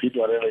didn't repeat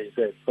whatever he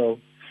said. So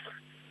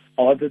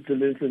I wanted to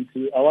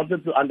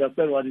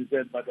understand what he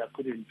said, but I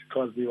couldn't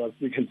because he was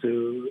speaking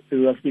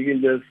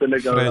the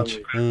Senegal French.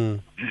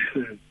 language.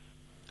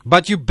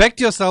 But you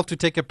backed yourself to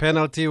take a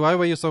penalty. Why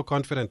were you so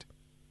confident?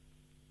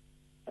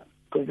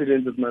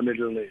 Confidence is my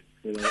middle name,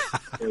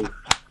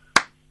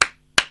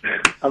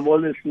 I'm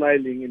always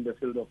smiling in the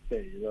field of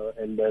play,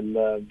 and then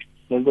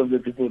most of the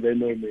people, they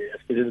know me,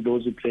 especially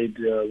those who played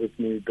with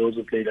me, those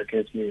who played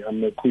against me.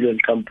 I'm a cool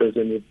and calm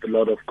person with a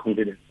lot of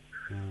confidence.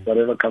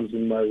 Whatever comes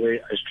in my way,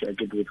 I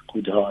strike it with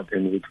good heart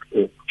and with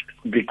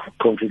big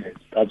confidence.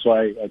 That's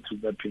why I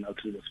took that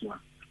penalty this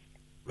morning.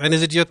 And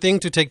is it your thing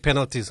to take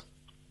penalties?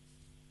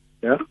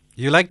 Yeah?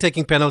 You like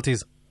taking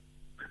penalties?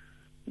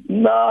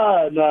 No,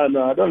 I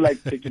don't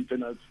like taking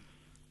penalties.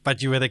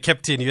 But you were the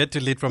captain. You had to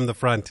lead from the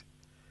front.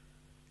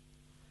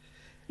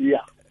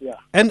 Yeah.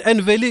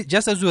 And Veli,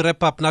 just as we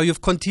wrap up now,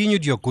 you've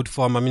continued your good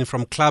form. I mean,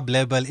 from club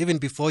level, even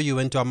before you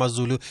went to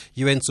AmaZulu,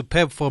 you were in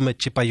superb form at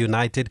Chippa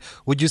United.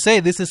 Would you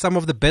say this is some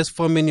of the best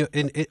form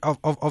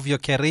of your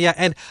career?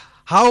 And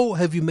how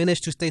have you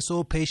managed to stay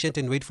so patient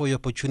and wait for your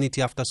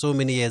opportunity after so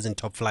many years in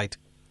top flight?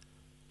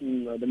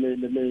 Let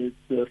me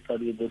start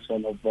with this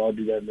one of how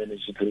did I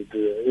manage to do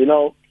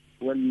it.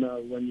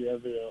 When you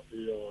have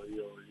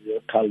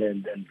your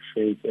talent and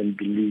faith and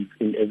belief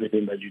in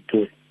everything that you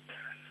do,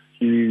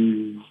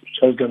 you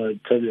just gonna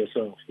tell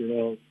yourself,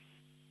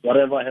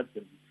 whatever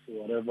happens,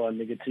 whatever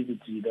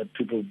negativity that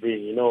people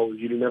bring,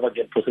 you'll never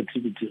get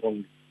positivity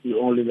only. You're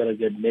only gonna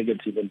get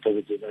negative and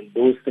positive, and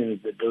those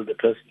things that build the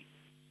person.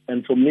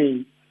 And for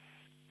me,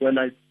 when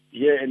I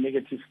hear a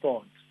negative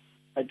thought,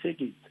 I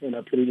take it and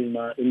I put it in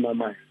my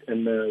mind.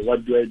 And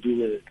what do I do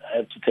with it? I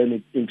have to turn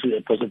it into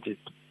a positive.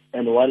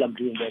 And while I'm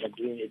doing that, I'm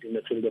doing it in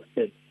a field of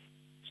faith.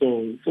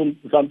 So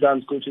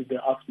sometimes coaches, they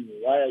ask me,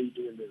 why are you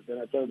doing this? Then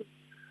I tell them,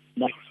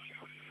 no.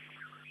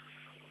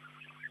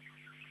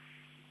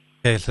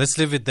 Okay, let's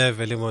leave it there.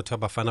 Velimoto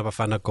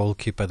Bafana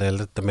goalkeeper there.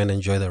 Let the man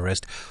enjoy the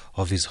rest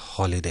of his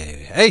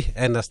holiday. Hey,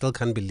 and I still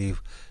can't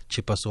believe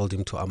Chippa sold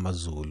him to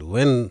Amazulu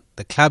when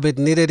the club had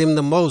needed him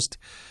the most.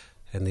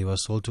 And he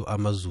was sold to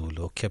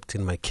Amazulu,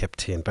 captain my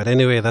captain. But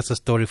anyway, that's a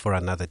story for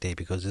another day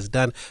because he's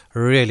done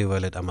really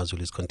well at Amazulu.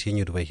 He's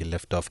continued where he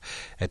left off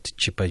at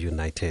Chippa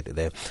United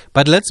there.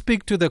 But let's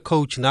speak to the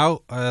coach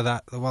now.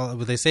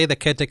 They say the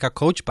caretaker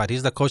coach, but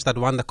he's the coach that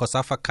won the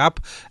COSAFA Cup,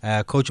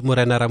 Coach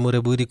Morena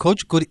Ramurebudi.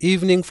 Coach, good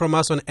evening from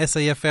us on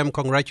SAFM.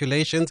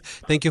 Congratulations.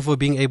 Thank you for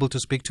being able to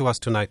speak to us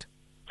tonight.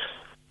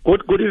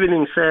 Good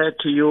evening, sir,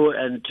 to you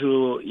and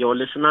to your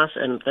listeners,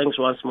 and thanks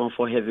once more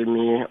for having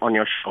me on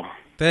your show.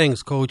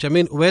 Thanks, Coach. I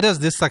mean, where does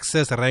this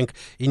success rank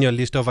in your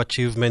list of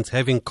achievements,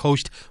 having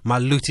coached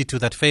Maluti to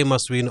that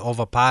famous win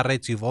over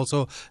Pirates? You've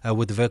also,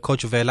 with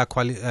Coach Vela,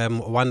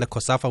 won the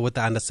COSAFA with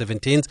the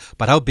under-17s,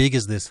 but how big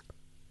is this?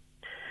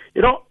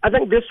 You know, I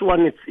think this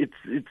one,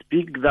 it's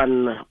big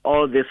than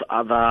all these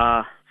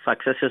other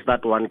successes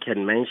that one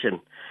can mention,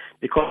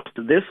 because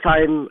this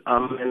time,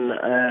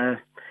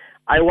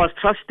 I was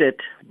trusted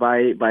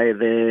by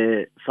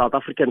the South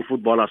African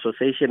Football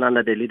Association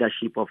under the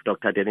leadership of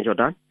Dr. Danny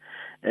Jordan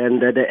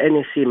and the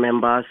NEC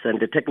members and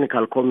the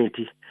technical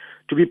committee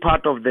to be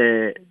part of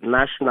the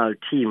national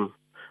team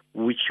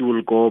which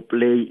will go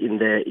play in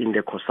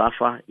the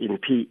COSAFA, in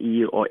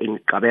PE or in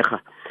Gqeberha.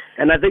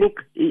 And I think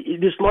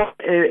it is not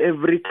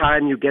every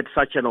time you get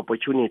such an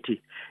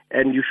opportunity,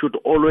 and you should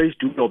always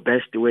do your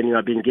best when you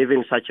are being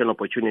given such an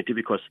opportunity,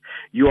 because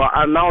you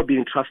are now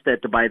being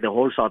trusted by the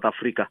whole South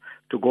Africa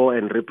to go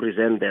and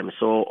represent them.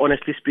 So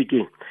honestly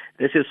speaking,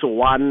 this is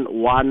one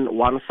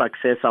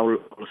success I will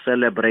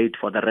celebrate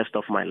for the rest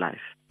of my life.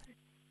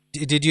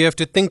 Did you have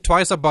to think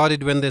twice about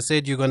it when they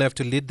said you're going to have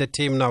to lead the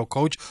team now,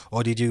 Coach,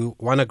 or did you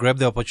want to grab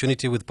the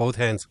opportunity with both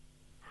hands?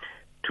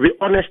 To be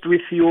honest with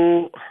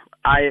you,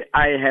 I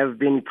have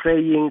been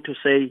praying to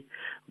say,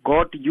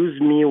 God, use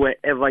me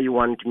wherever you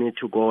want me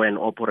to go and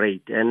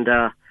operate. And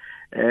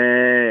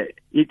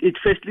it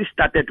firstly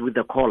started with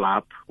the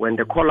call-up. When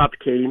the call-up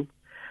came,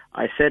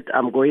 I said,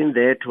 I'm going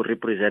there to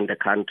represent the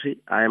country.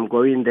 I am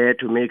going there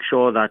to make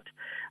sure that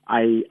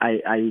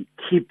I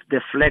keep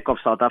the flag of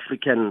South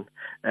Africa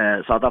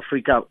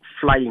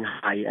flying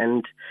high.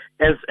 And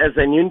as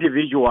an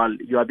individual,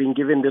 you are being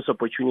given this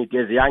opportunity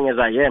as young as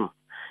I am.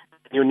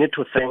 You need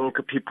to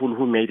thank people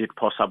who made it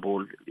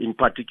possible, in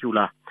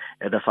particular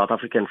the South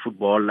African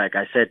football, like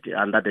I said,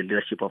 under the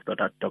leadership of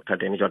Dr.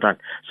 Danny Jordan.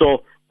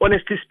 So,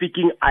 honestly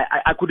speaking,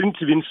 I couldn't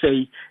even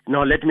say,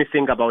 no, let me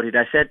think about it.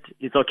 I said,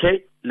 it's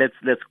okay, let's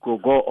go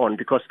on,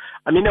 because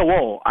I'm in a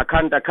war. I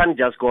can't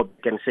just go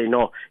back and say,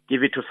 no,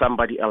 give it to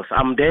somebody else.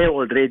 I'm there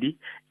already,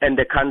 and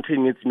the country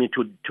needs me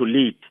to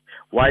lead.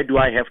 Why do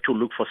I have to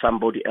look for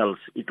somebody else?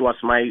 It was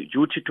my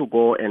duty to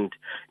go and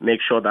make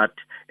sure that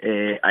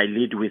I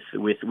lead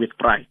with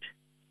pride.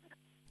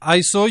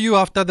 I saw you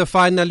after the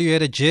final. You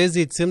had a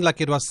jersey. It seemed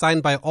like it was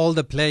signed by all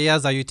the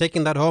players. Are you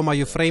taking that home? Are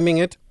you framing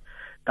it?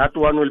 That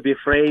one will be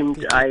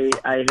framed. I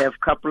have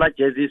a couple of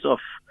jerseys of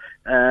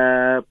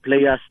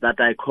players that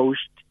I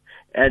coached,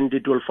 and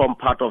it will form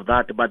part of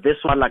that. But this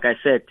one, like I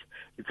said,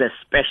 it's a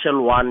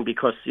special one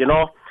because, you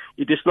know,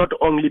 it is not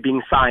only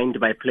being signed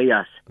by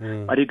players,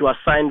 but it was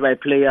signed by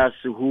players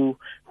who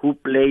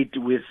played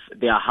with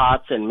their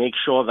hearts and make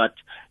sure that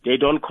they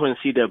don't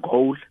concede a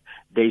goal.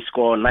 They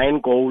score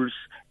 9 goals.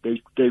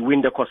 They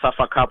win the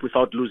COSAFA Cup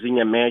without losing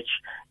a match.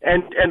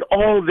 And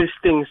all these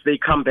things, they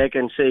come back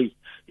and say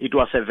it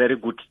was a very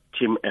good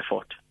team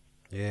effort.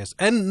 Yes,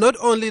 and not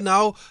only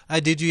now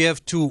did you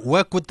have to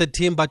work with the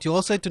team, but you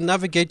also had to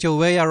navigate your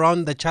way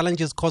around the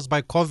challenges caused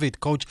by COVID.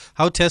 Coach,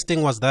 how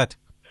testing was that?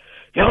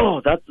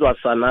 That was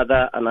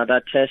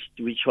another test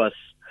which was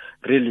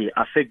really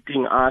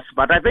affecting us.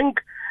 But I think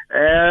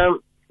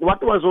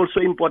what was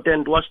also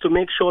important was to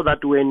make sure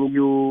that when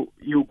you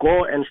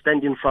go and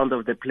stand in front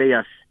of the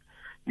players,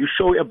 you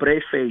show a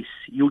brave face.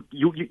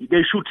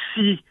 They should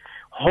see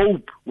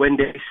hope when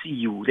they see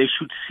you. They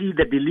should see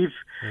the belief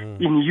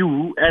in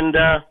you.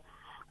 And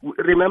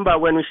remember,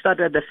 when we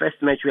started the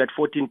first match, we had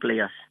 14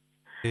 players.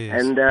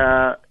 Yes. And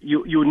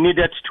you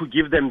needed to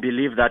give them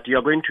belief that you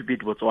are going to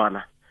beat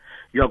Botswana.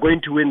 You are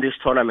going to win this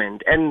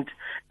tournament. And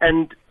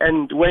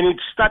when it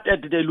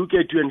started, they look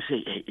at you and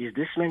say, hey, is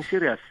this man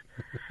serious?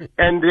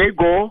 And they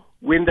go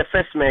win the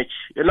first match.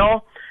 You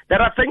know,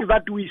 there are things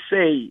that we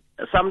say.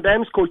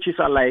 Sometimes coaches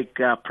are like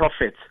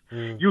prophets.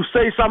 You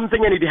say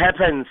something and it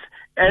happens.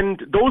 And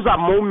those are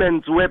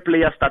moments where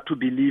players start to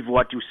believe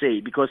what you say,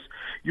 because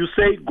you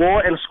say, go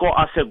and score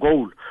us a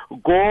goal.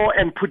 Go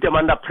and put them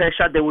under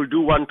pressure. They will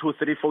do 1, 2,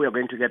 3, 4. We are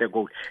going to get a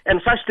goal.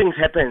 And such things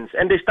happen.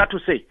 And they start to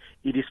say,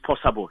 it is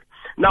possible.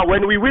 Now,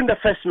 when we win the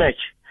first match,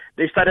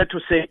 they started to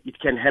say it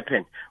can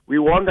happen. We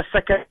won the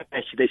second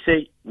match. They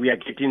say we are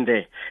getting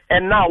there.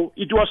 And now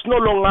it was no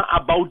longer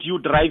about you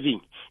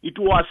driving. It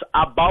was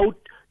about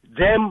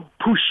them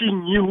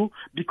pushing you,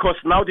 because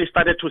now they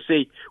started to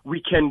say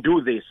we can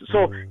do this.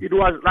 So it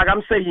was like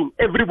I'm saying,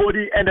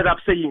 everybody ended up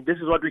saying this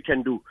is what we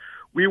can do.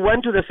 We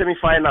went to the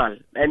semi-final,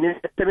 and in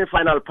the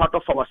semi-final, part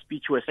of our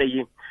speech we're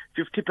saying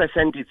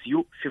 50% is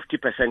you,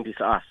 50% is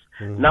us.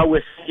 Now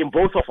we're saying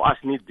both of us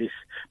need this,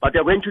 but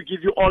they're going to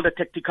give you all the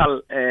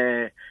tactical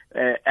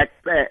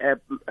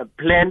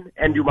plan,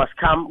 and you must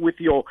come with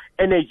your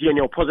energy and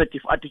your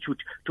positive attitude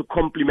to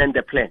complement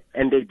the plan.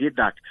 And they did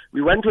that.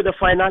 We went to the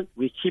final,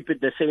 we keep it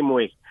the same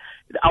way.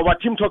 Our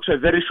team talks were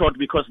very short,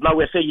 because now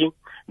we're saying,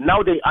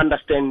 now they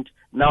understand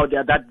now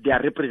that they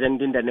are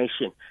representing the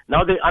nation.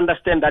 Now they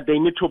understand that they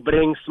need to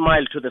bring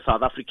smile to the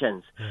South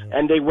Africans.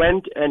 And they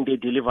went and they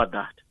delivered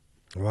that.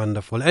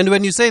 Wonderful. And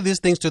when you say these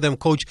things to them,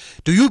 Coach,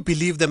 do you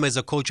believe them as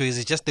a coach, or is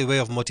it just a way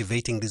of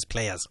motivating these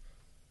players?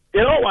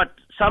 You know what?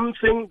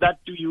 Something that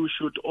you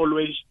should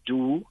always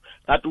do,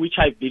 that which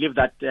I believe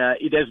that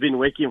it has been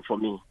working for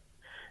me.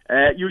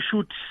 You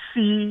should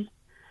see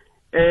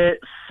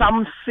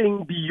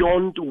something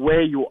beyond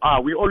where you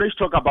are. We always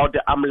talk about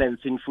the arm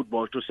length in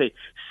football, to say,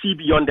 see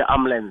beyond the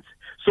arm length.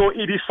 So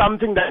it is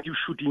something that you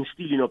should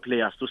instill in your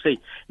players, to say,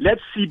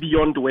 let's see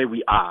beyond where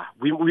we are.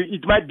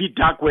 It might be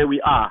dark where we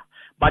are,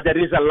 but there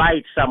is a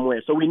light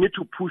somewhere. So we need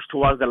to push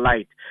towards the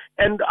light.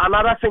 And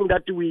another thing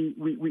that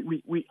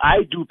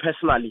I do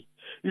personally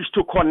is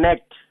to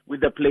connect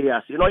with the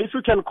players. You know, if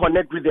you can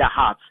connect with their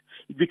hearts,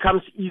 it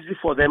becomes easy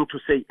for them to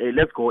say, hey,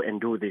 let's go and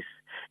do this.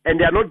 And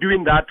they are not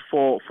doing that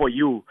for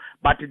you,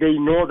 but they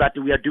know that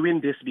we are doing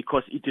this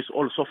because it is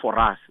also for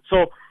us.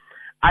 So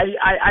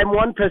I'm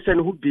one person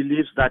who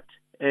believes that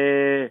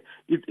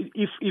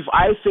if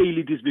I fail,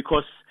 it is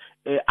because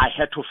I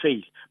had to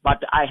fail.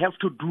 But I have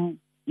to do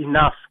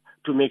enough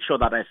to make sure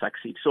that I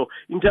succeed. So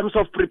in terms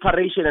of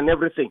preparation and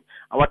everything,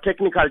 our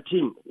technical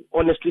team,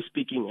 honestly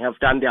speaking, have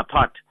done their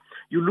part.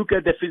 You look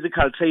at the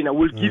physical trainer,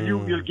 will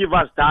give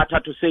us data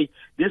to say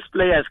this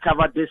player has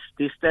covered this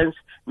distance,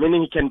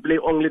 meaning he can play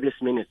only this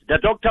minute. The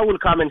doctor will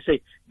come and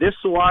say, this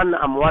one,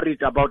 I'm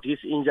worried about his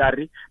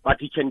injury, but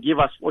he can give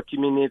us 40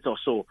 minutes or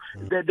so.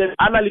 The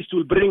analyst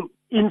will bring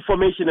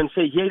information and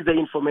say, here's the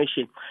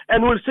information.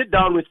 And we'll sit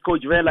down with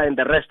Coach Vela and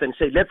the rest and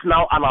say, let's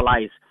now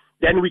analyze.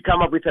 Then we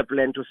come up with a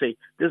plan to say,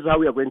 this is how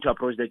we are going to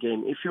approach the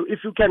game.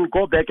 If you can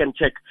go back and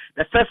check,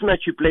 the first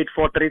match we played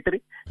 4-3-3,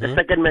 the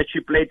second match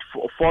we played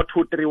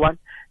 4-2-3-1.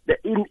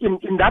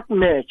 In that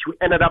match, we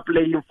ended up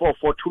playing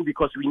 4-4-2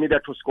 because we needed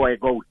to score a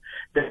goal.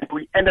 Then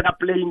we ended up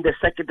playing the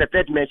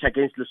third match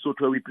against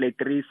Lesotho, where we played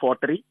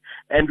 3-4-3,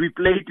 and we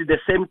played the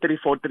same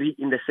 3-4-3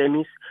 in the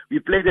semis. We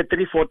played the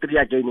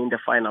 3-4-3 again in the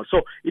final.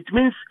 So it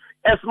means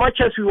as much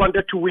as we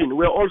wanted to win,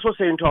 we're also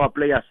saying to our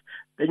players,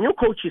 the new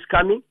coach is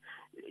coming,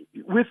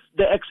 with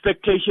the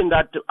expectation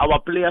that our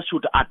players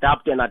should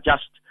adapt and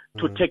adjust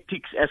to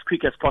tactics as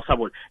quick as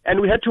possible. And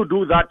we had to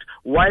do that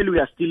while we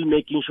are still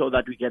making sure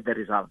that we get the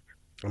result.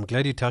 I'm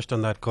glad you touched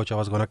on that, Coach. I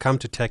was going to come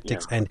to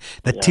tactics and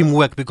the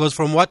teamwork, because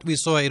from what we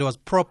saw, it was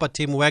proper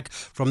teamwork.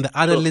 From the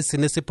analyst,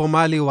 Sinisi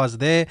Pomali was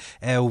there.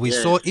 We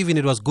saw even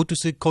it was good to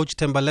see Coach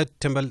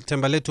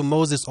Tembaletu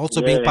Moses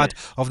also being part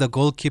of the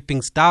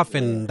goalkeeping staff,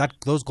 and that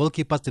those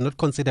goalkeepers did not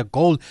consider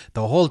goal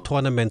the whole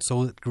tournament.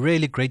 So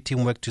really great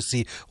teamwork to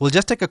see. We'll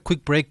just take a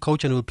quick break,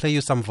 Coach, and we'll play you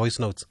some voice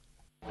notes.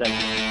 Thank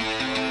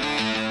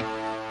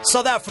you.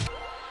 South Africa.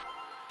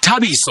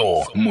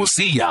 Thabiso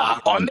Mosia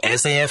on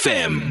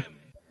SAFM.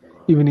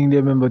 Evening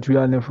there, member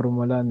Juliane from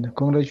Holland.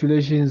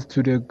 Congratulations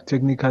to the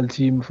technical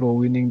team for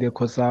winning the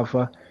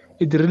COSAFA.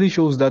 It really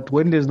shows that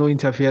when there's no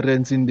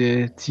interference in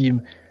the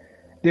team,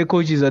 the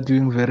coaches are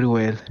doing very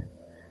well.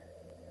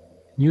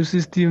 New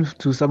systems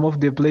to some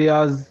of the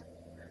players,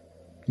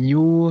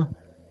 new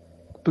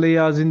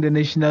players in the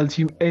national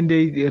team, and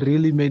they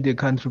really made the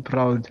country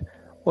proud.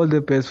 All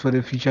the best for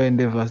the future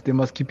endeavors. They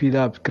must keep it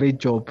up. Great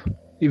job.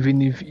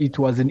 Even if it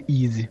wasn't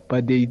easy,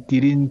 but they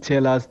didn't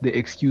tell us the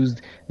excuse.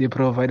 They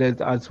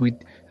provided us with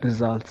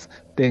results.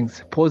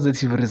 Thanks.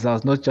 Positive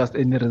results, not just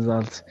any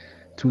results.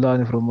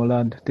 Tulane from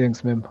Holland.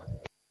 Thanks, member.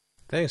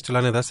 Thanks,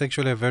 Tulane. That's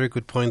actually a very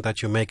good point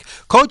that you make.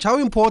 Coach, how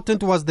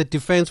important was the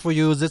defense for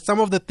you? Is it some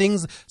of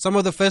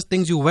the first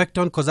things you worked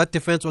on? Because that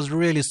defense was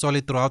really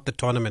solid throughout the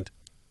tournament.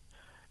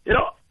 You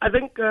know, I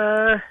think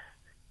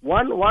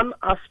one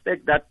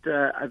aspect that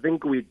I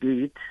think we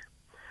did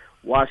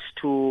was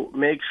to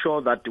make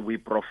sure that we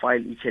profile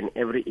each and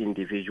every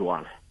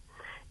individual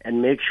and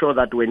make sure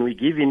that when we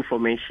give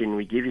information,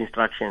 we give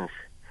instructions,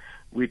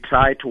 we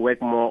try to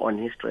work more on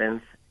his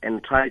strengths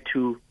and try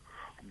to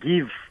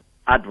give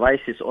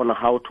advices on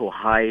how to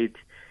hide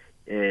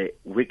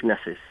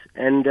weaknesses.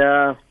 And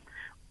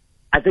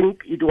I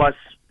think it was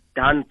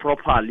done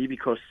properly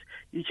because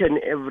each and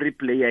every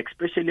player,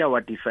 especially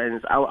our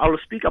defense, I'll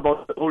speak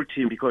about the whole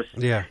team because,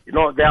 you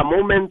know, there are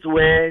moments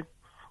where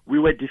we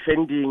were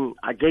defending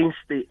against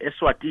the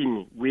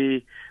Eswatini.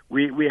 We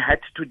had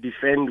to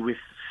defend with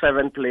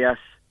 7 players,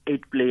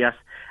 8 players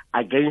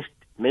against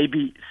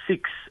maybe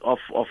 6 of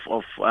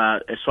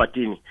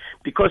Eswatini.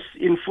 Because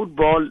in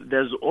football,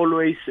 there's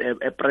always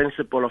a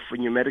principle of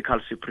numerical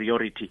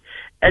superiority.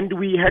 And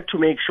we had to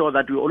make sure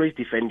that we always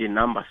defend in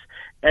numbers.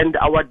 And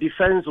our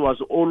defense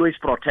was always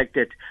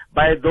protected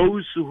by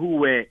those who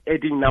were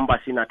adding numbers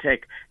in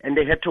attack, and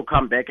they had to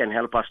come back and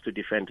help us to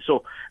defend.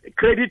 So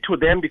credit to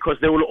them, because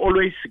they will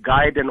always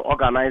guide and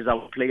organize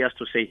our players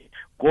to say,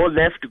 go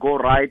left, go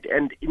right,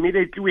 and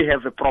immediately we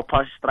have the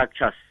proper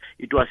structures.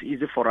 It was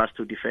easy for us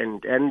to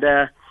defend. And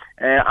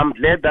I'm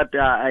glad that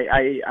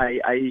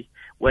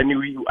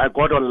when I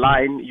got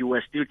online, you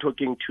were still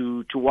talking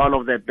to one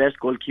of the best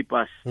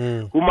goalkeepers,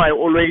 whom I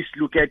always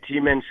look at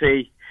him and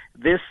say,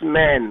 this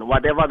man,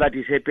 whatever that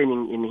is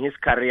happening in his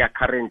career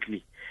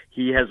currently,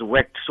 he has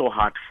worked so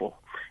hard for.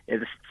 At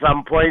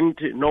some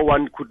point, no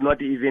one could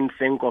not even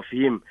think of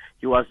him.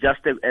 He was just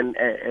a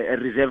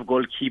reserve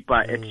goalkeeper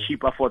at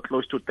Chippa for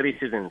close to 3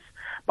 seasons.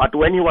 But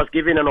when he was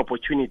given an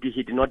opportunity,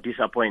 he did not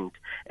disappoint.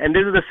 And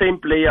this is the same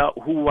player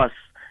who was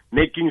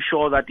making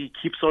sure that he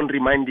keeps on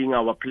reminding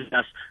our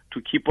players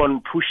to keep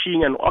on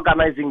pushing and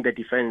organizing the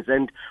defense.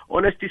 And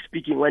honestly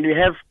speaking, when you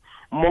have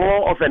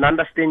more of an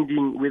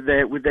understanding with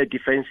the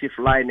defensive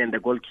line and the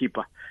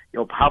goalkeeper,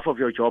 half of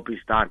your job is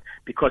done,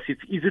 because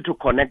it's easy to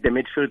connect the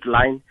midfield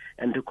line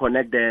and to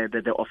connect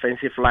the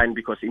offensive line,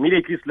 because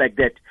immediately it's like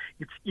that,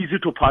 it's easy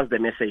to pass the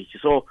message.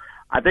 So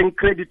I think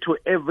credit to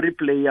every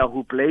player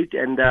who played,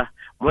 and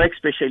more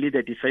especially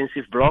the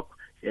defensive block,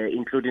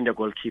 including the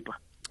goalkeeper.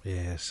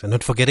 Yes, and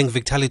not forgetting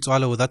Victor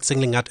Litswalo, without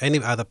singling out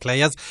any other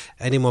players,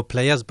 any more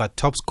players, but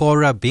top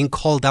scorer, being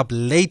called up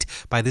late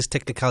by this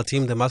technical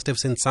team. They must have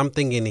seen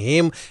something in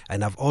him,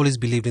 and I've always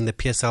believed in the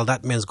PSL.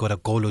 That man's got a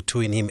goal or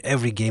two in him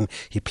every game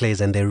he plays,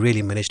 and they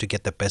really managed to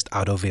get the best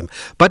out of him.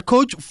 But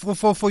coach,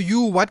 for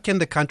you, what can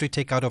the country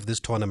take out of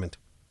this tournament?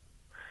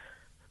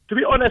 To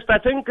be honest, I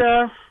think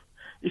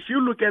if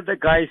you look at the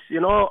guys,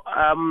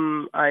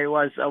 I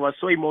was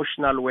so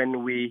emotional when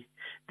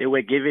they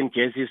were given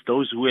jerseys,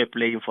 those who were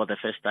playing for the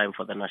first time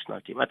for the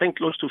national team. I think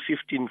close to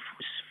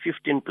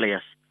 15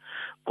 players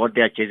got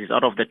their jerseys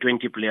out of the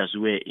 20 players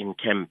who were in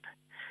camp,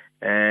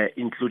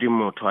 including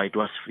Motwa. It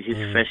was his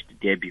first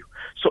debut.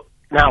 So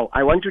now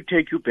I want to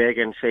take you back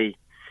and say,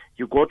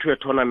 you go to a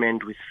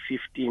tournament with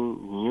 15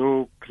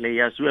 new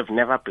players who have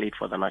never played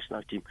for the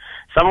national team.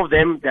 Some of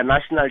them, their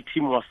national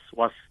team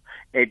was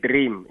a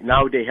dream.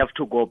 Now they have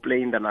to go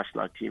play in the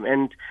national team,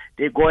 and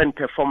they go and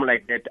perform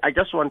like that. I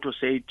just want to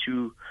say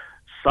to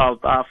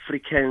South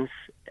Africans,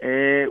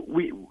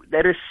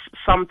 there is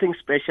something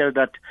special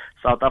that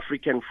South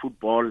African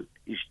football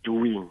is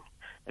doing,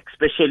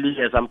 especially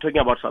as I'm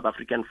talking about South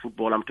African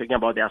football, I'm talking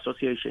about the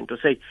association, to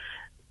say,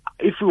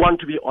 if we want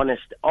to be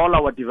honest, all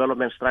our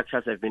development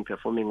structures have been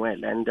performing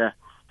well. And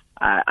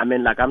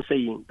like I'm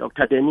saying,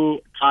 Dr.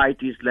 Denny tried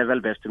his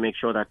level best to make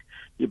sure that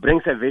he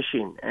brings a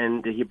vision,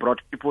 and he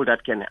brought people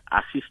that can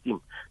assist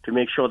him to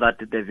make sure that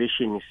the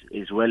vision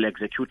is well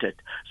executed.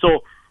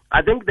 So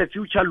I think the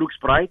future looks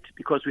bright,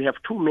 because we have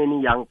too many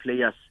young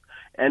players.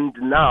 And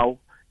now,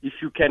 if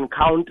you can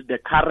count the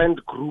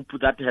current group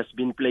that has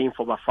been playing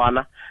for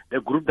Bafana,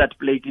 the group that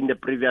played in the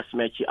previous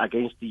match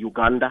against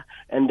Uganda,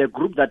 and the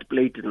group that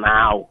played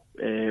now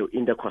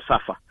in the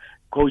COSAFA,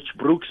 Coach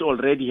Brooks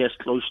already has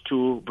close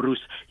to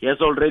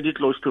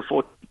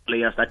 40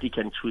 players that he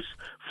can choose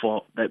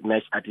for the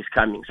match that is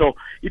coming. So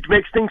it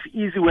makes things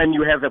easy when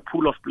you have a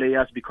pool of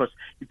players, because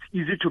it's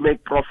easy to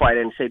make profile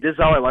and say, this is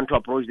how I want to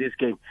approach this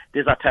game.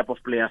 These are type of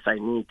players I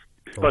need.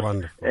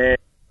 Because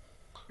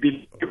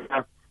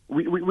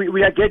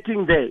we are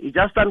getting there. It's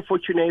just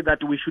unfortunate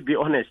that we should be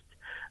honest.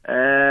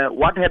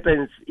 What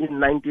happens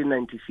in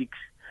 1996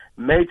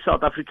 made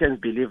South Africans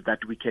believe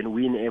that we can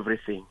win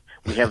everything.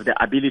 We have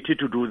the ability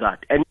to do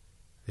that. And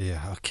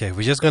yeah, okay.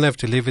 We're just going to have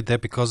to leave it there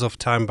because of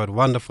time, but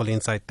wonderful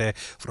insight there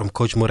from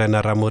Coach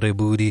Morena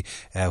Ramorebudi,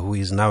 who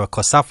is now a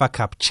COSAFA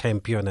Cup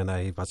champion, and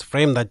I must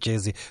frame that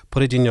jersey,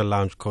 put it in your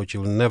lounge, Coach.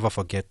 You'll never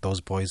forget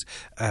those boys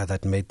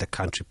that made the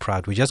country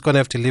proud. We're just going to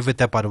have to leave it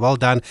there, but well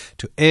done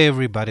to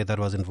everybody that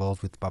was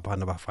involved with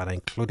Bafana Bafana,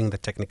 including the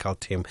technical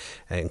team,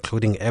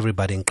 including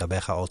everybody in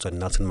Gqeberha, also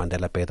Nelson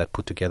Mandela Bay, that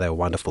put together a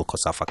wonderful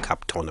COSAFA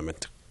Cup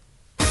tournament.